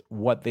told us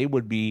what they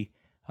would be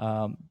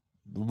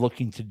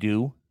looking to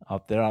do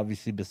out there,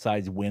 obviously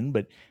besides win,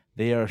 but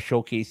they are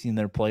showcasing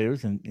their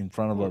players in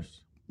front of a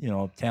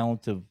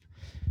talent of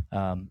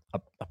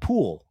a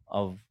pool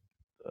of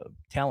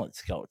talent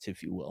scouts,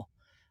 if you will.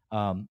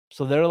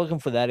 So they're looking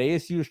for that.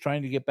 ASU is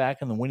trying to get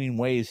back in the winning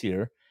ways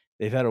here.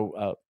 They've had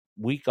a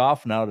week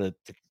off now to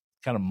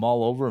kind of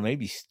mull over,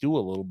 maybe stew a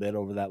little bit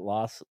over that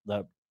loss,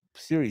 the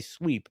series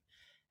sweep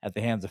at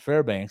the hands of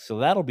Fairbanks. So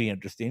that'll be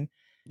interesting.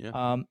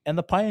 Yeah. And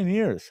the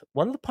Pioneers.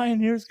 What are the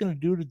Pioneers going to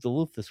do to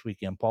Duluth this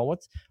weekend, Paul?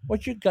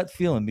 What's your gut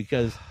feeling?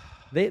 Because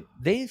they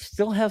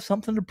still have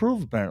something to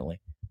prove,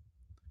 apparently.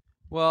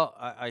 Well,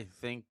 I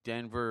think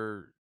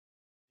Denver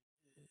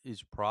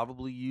is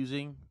probably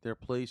using their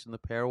place in the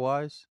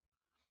pairwise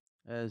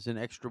as an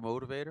extra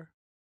motivator.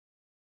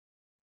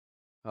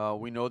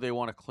 We know they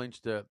want to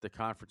clinch the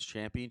conference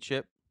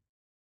championship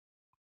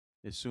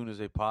as soon as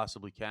they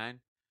possibly can.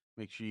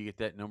 Make sure you get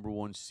that number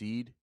 1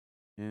 seed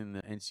in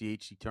the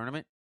NCHC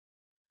tournament.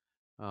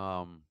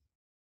 But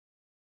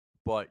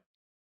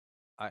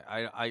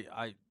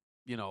I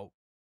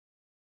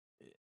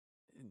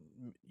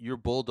your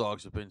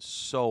Bulldogs have been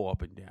so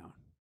up and down.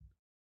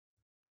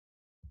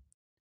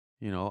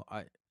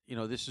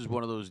 This is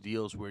one of those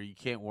deals where you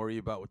can't worry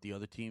about what the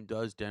other team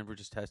does. Denver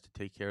just has to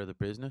take care of the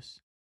business.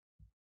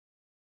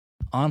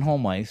 On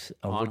home ice,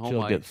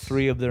 they'll get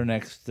 3 of their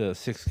next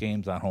 6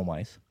 games on home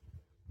ice.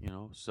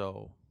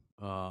 So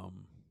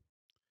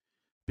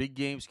big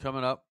games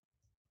coming up.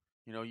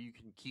 You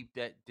can keep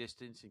that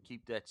distance and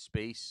keep that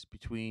space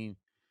between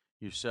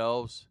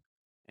yourselves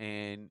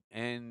and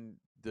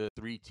the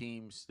 3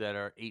 teams that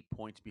are 8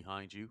 points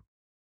behind you.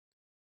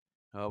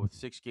 With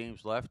 6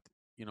 games left,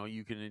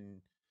 you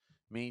can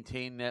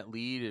maintain that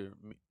lead,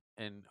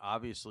 and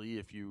obviously,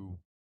 if you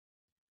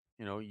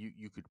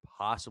could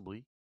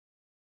possibly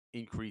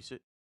increase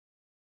it.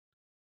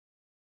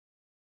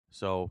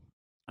 So,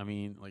 I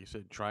mean, like I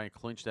said, try and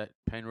clinch that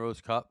Penrose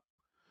Cup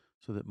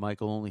so that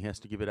Michael only has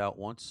to give it out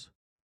once.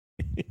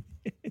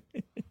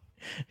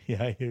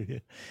 Yeah, I hear you.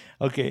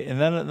 Okay,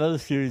 and then another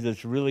series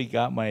that's really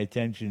got my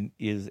attention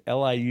is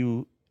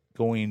LIU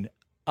going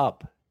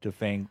up to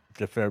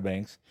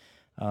Fairbanks,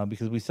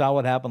 because we saw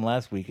what happened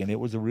last week, and it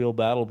was a real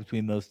battle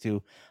between those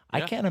two.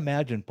 Yeah. I can't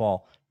imagine,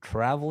 Paul,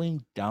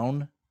 traveling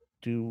down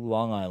to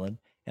Long Island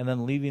and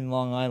then leaving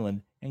Long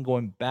Island and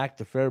going back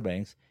to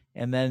Fairbanks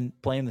and then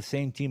playing the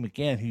same team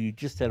again, who you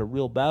just had a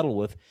real battle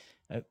with.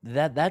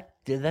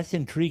 That's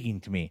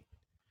intriguing to me.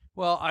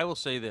 Well, I will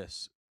say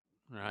this,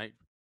 right?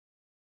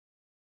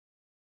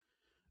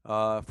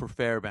 For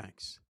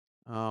Fairbanks,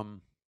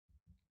 sorry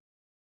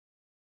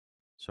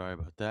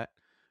about that.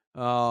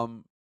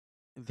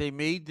 They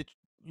made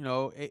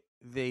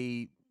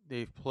they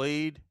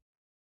played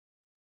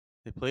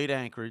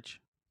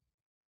Anchorage,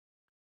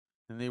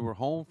 and they were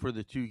home for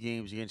the 2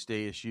 games against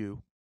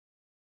ASU.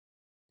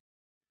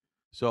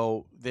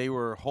 So they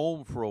were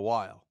home for a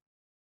while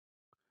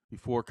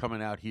before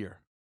coming out here.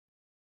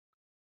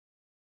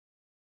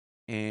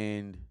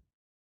 And,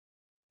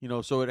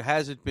 so it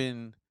hasn't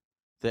been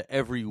the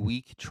every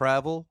week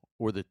travel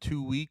or the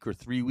 2-week or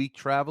 3-week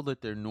travel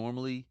that they're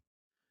normally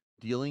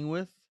dealing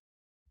with.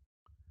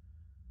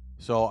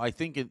 So I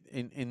think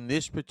in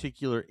this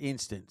particular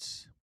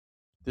instance,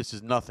 this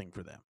is nothing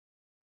for them.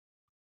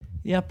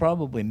 Yeah,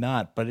 probably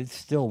not, but it's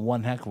still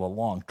one heck of a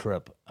long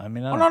trip. I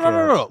mean,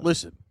 No.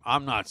 Listen,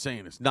 I'm not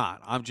saying it's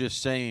not. I'm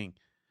just saying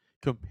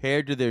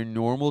compared to their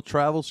normal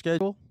travel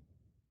schedule,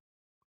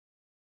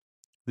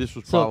 this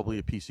was probably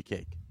a piece of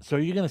cake. So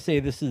you're going to say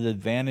this is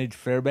advantage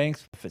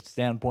Fairbanks from a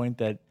standpoint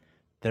that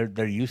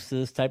they're used to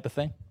this type of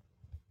thing?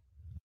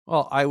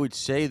 Well, I would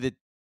say that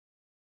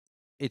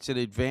it's an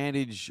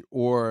advantage,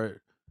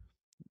 or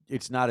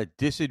it's not a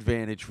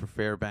disadvantage for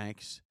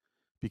Fairbanks,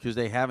 because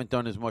they haven't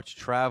done as much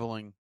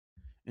traveling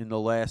in the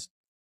last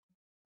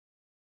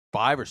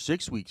 5 or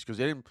 6 weeks because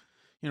they didn't.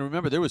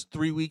 Remember there was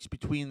 3 weeks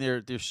between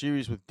their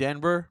series with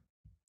Denver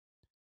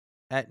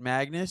at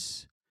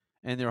Magnus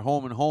and their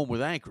home and home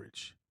with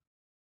Anchorage.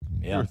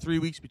 Yeah. There were 3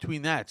 weeks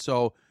between that.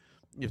 So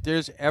if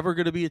there's ever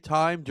going to be a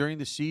time during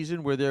the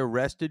season where they're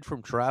rested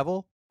from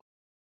travel,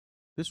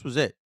 this was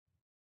it.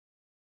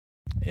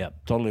 Yeah,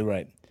 totally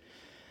right.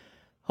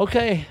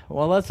 Okay,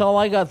 well, that's all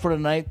I got for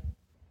tonight.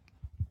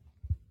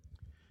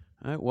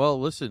 All right, well,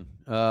 listen,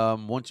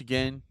 once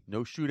again,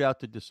 no shootout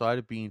to decide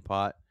a bean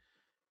pot,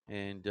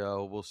 and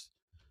we'll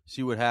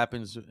see what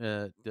happens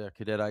at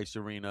Cadet Ice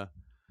Arena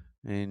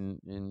and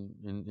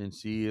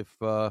see if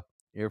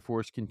Air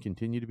Force can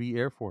continue to be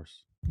Air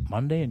Force.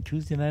 Monday and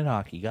Tuesday night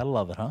hockey. Gotta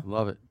love it, huh?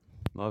 Love it.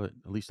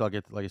 At least I'll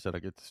get, like I said, I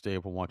get to stay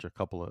up and watch a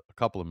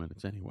couple of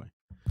minutes anyway.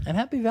 And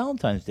happy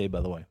Valentine's Day,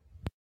 by the way.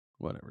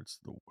 Whatever.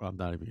 I'm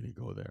not even going to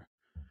go there.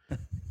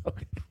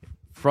 Okay.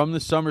 From the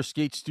Summer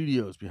Skate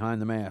Studios,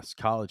 behind the mask,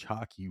 College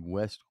Hockey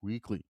West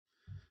Weekly.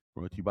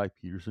 Brought to you by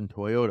Peterson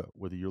Toyota.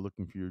 Whether you're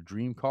looking for your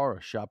dream car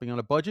or shopping on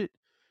a budget,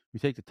 we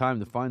take the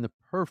time to find the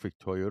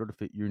perfect Toyota to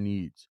fit your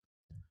needs.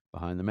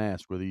 Behind the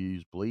mask, whether you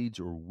use blades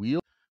or wheels,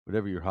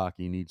 whatever your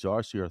hockey needs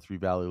are, see our 3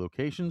 Valley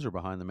locations or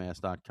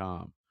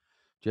behindthemask.com.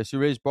 Jesse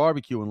Ray's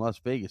Barbecue in Las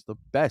Vegas, the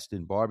best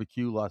in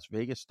barbecue Las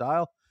Vegas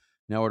style.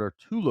 Now at our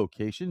 2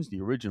 locations,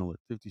 the original at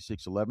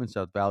 5611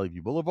 South Valley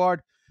View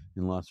Boulevard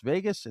in Las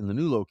Vegas, and the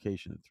new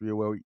location at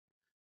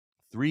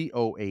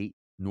 308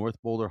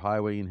 North Boulder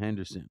Highway in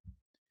Henderson.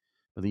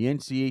 For the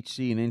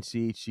NCHC and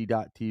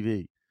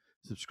NCHC.TV.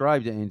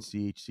 Subscribe to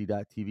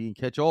NCHC.TV and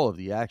catch all of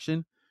the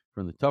action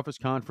from the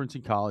toughest conference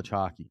in college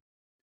hockey.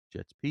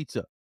 Jets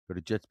Pizza. Go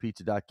to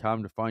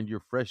jetspizza.com to find your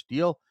fresh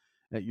deal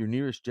at your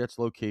nearest Jets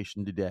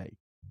location today.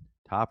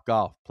 Top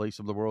Golf, place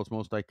of the world's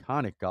most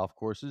iconic golf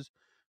courses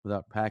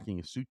without packing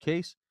a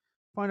suitcase.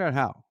 Find out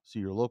how. See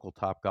your local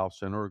Top Golf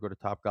Center or go to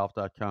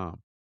topgolf.com.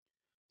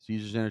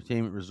 Caesars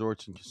Entertainment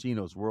Resorts and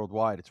Casinos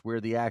worldwide. It's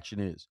where the action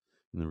is,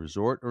 in the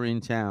resort or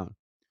in town.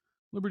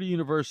 Liberty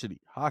University,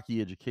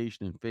 hockey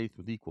education and faith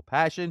with equal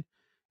passion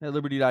at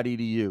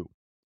liberty.edu.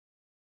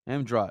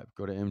 M-Drive,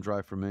 go to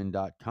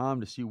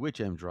mdriveformen.com to see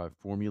which M-Drive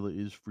formula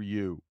is for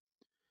you.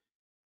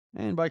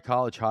 And by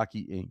College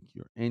Hockey Inc.,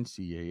 your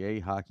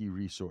NCAA hockey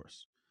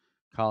resource.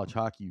 College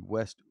Hockey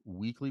West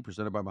Weekly,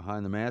 presented by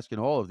Behind the Mask,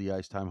 and all of the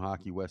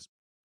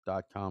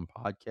IcetimeHockeyWest.com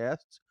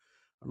podcasts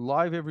are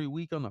live every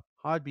week on the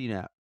Podbean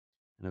app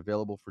and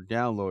available for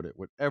download at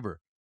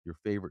whatever your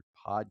favorite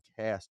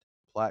podcast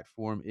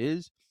platform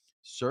is.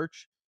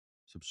 Search,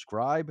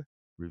 subscribe,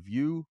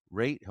 review,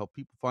 rate, help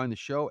people find the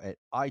show at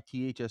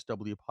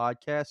ITHSW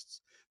Podcasts.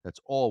 That's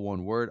all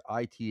one word,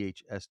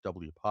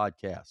 ITHSW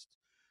Podcasts.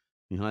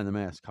 Behind the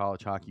Mask,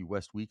 College Hockey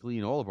West Weekly,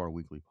 and all of our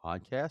weekly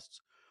podcasts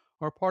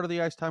are part of the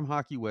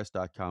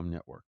IcetimeHockeyWest.com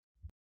network.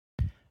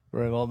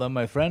 Very well done,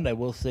 my friend. I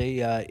will say,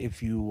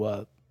 if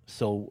you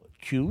so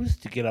choose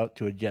to get out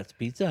to a Jets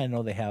Pizza, I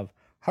know they have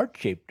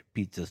heart-shaped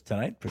pizzas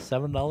tonight for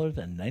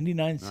 $7.99,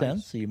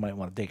 Nice. so you might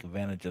want to take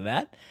advantage of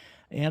that.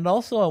 And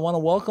also, I want to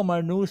welcome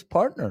our newest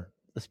partner,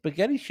 the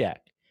Spaghetti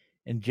Shack,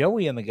 and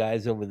Joey and the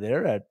guys over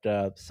there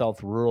at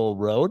South Rural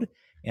Road,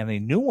 and a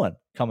new one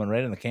coming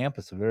right on the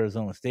campus of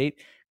Arizona State.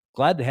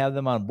 Glad to have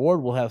them on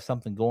board. We'll have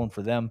something going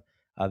for them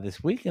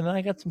this week, and then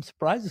I got some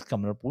surprises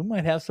coming up. We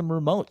might have some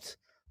remotes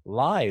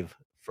live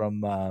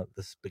from the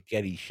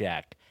Spaghetti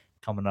Shack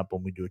coming up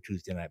when we do a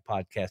Tuesday night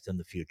podcast in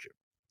the future.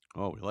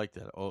 Oh, we like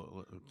that.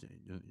 Oh, okay.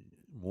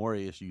 More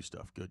ASU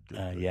stuff. Good.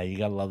 Yeah, you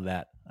got to love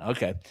that.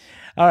 Okay.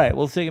 All right.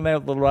 We'll say goodnight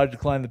with little Roger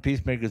Klein, the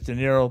Peacemakers, De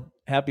Niro.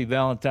 Happy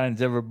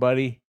Valentine's,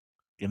 everybody.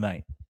 Good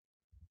night.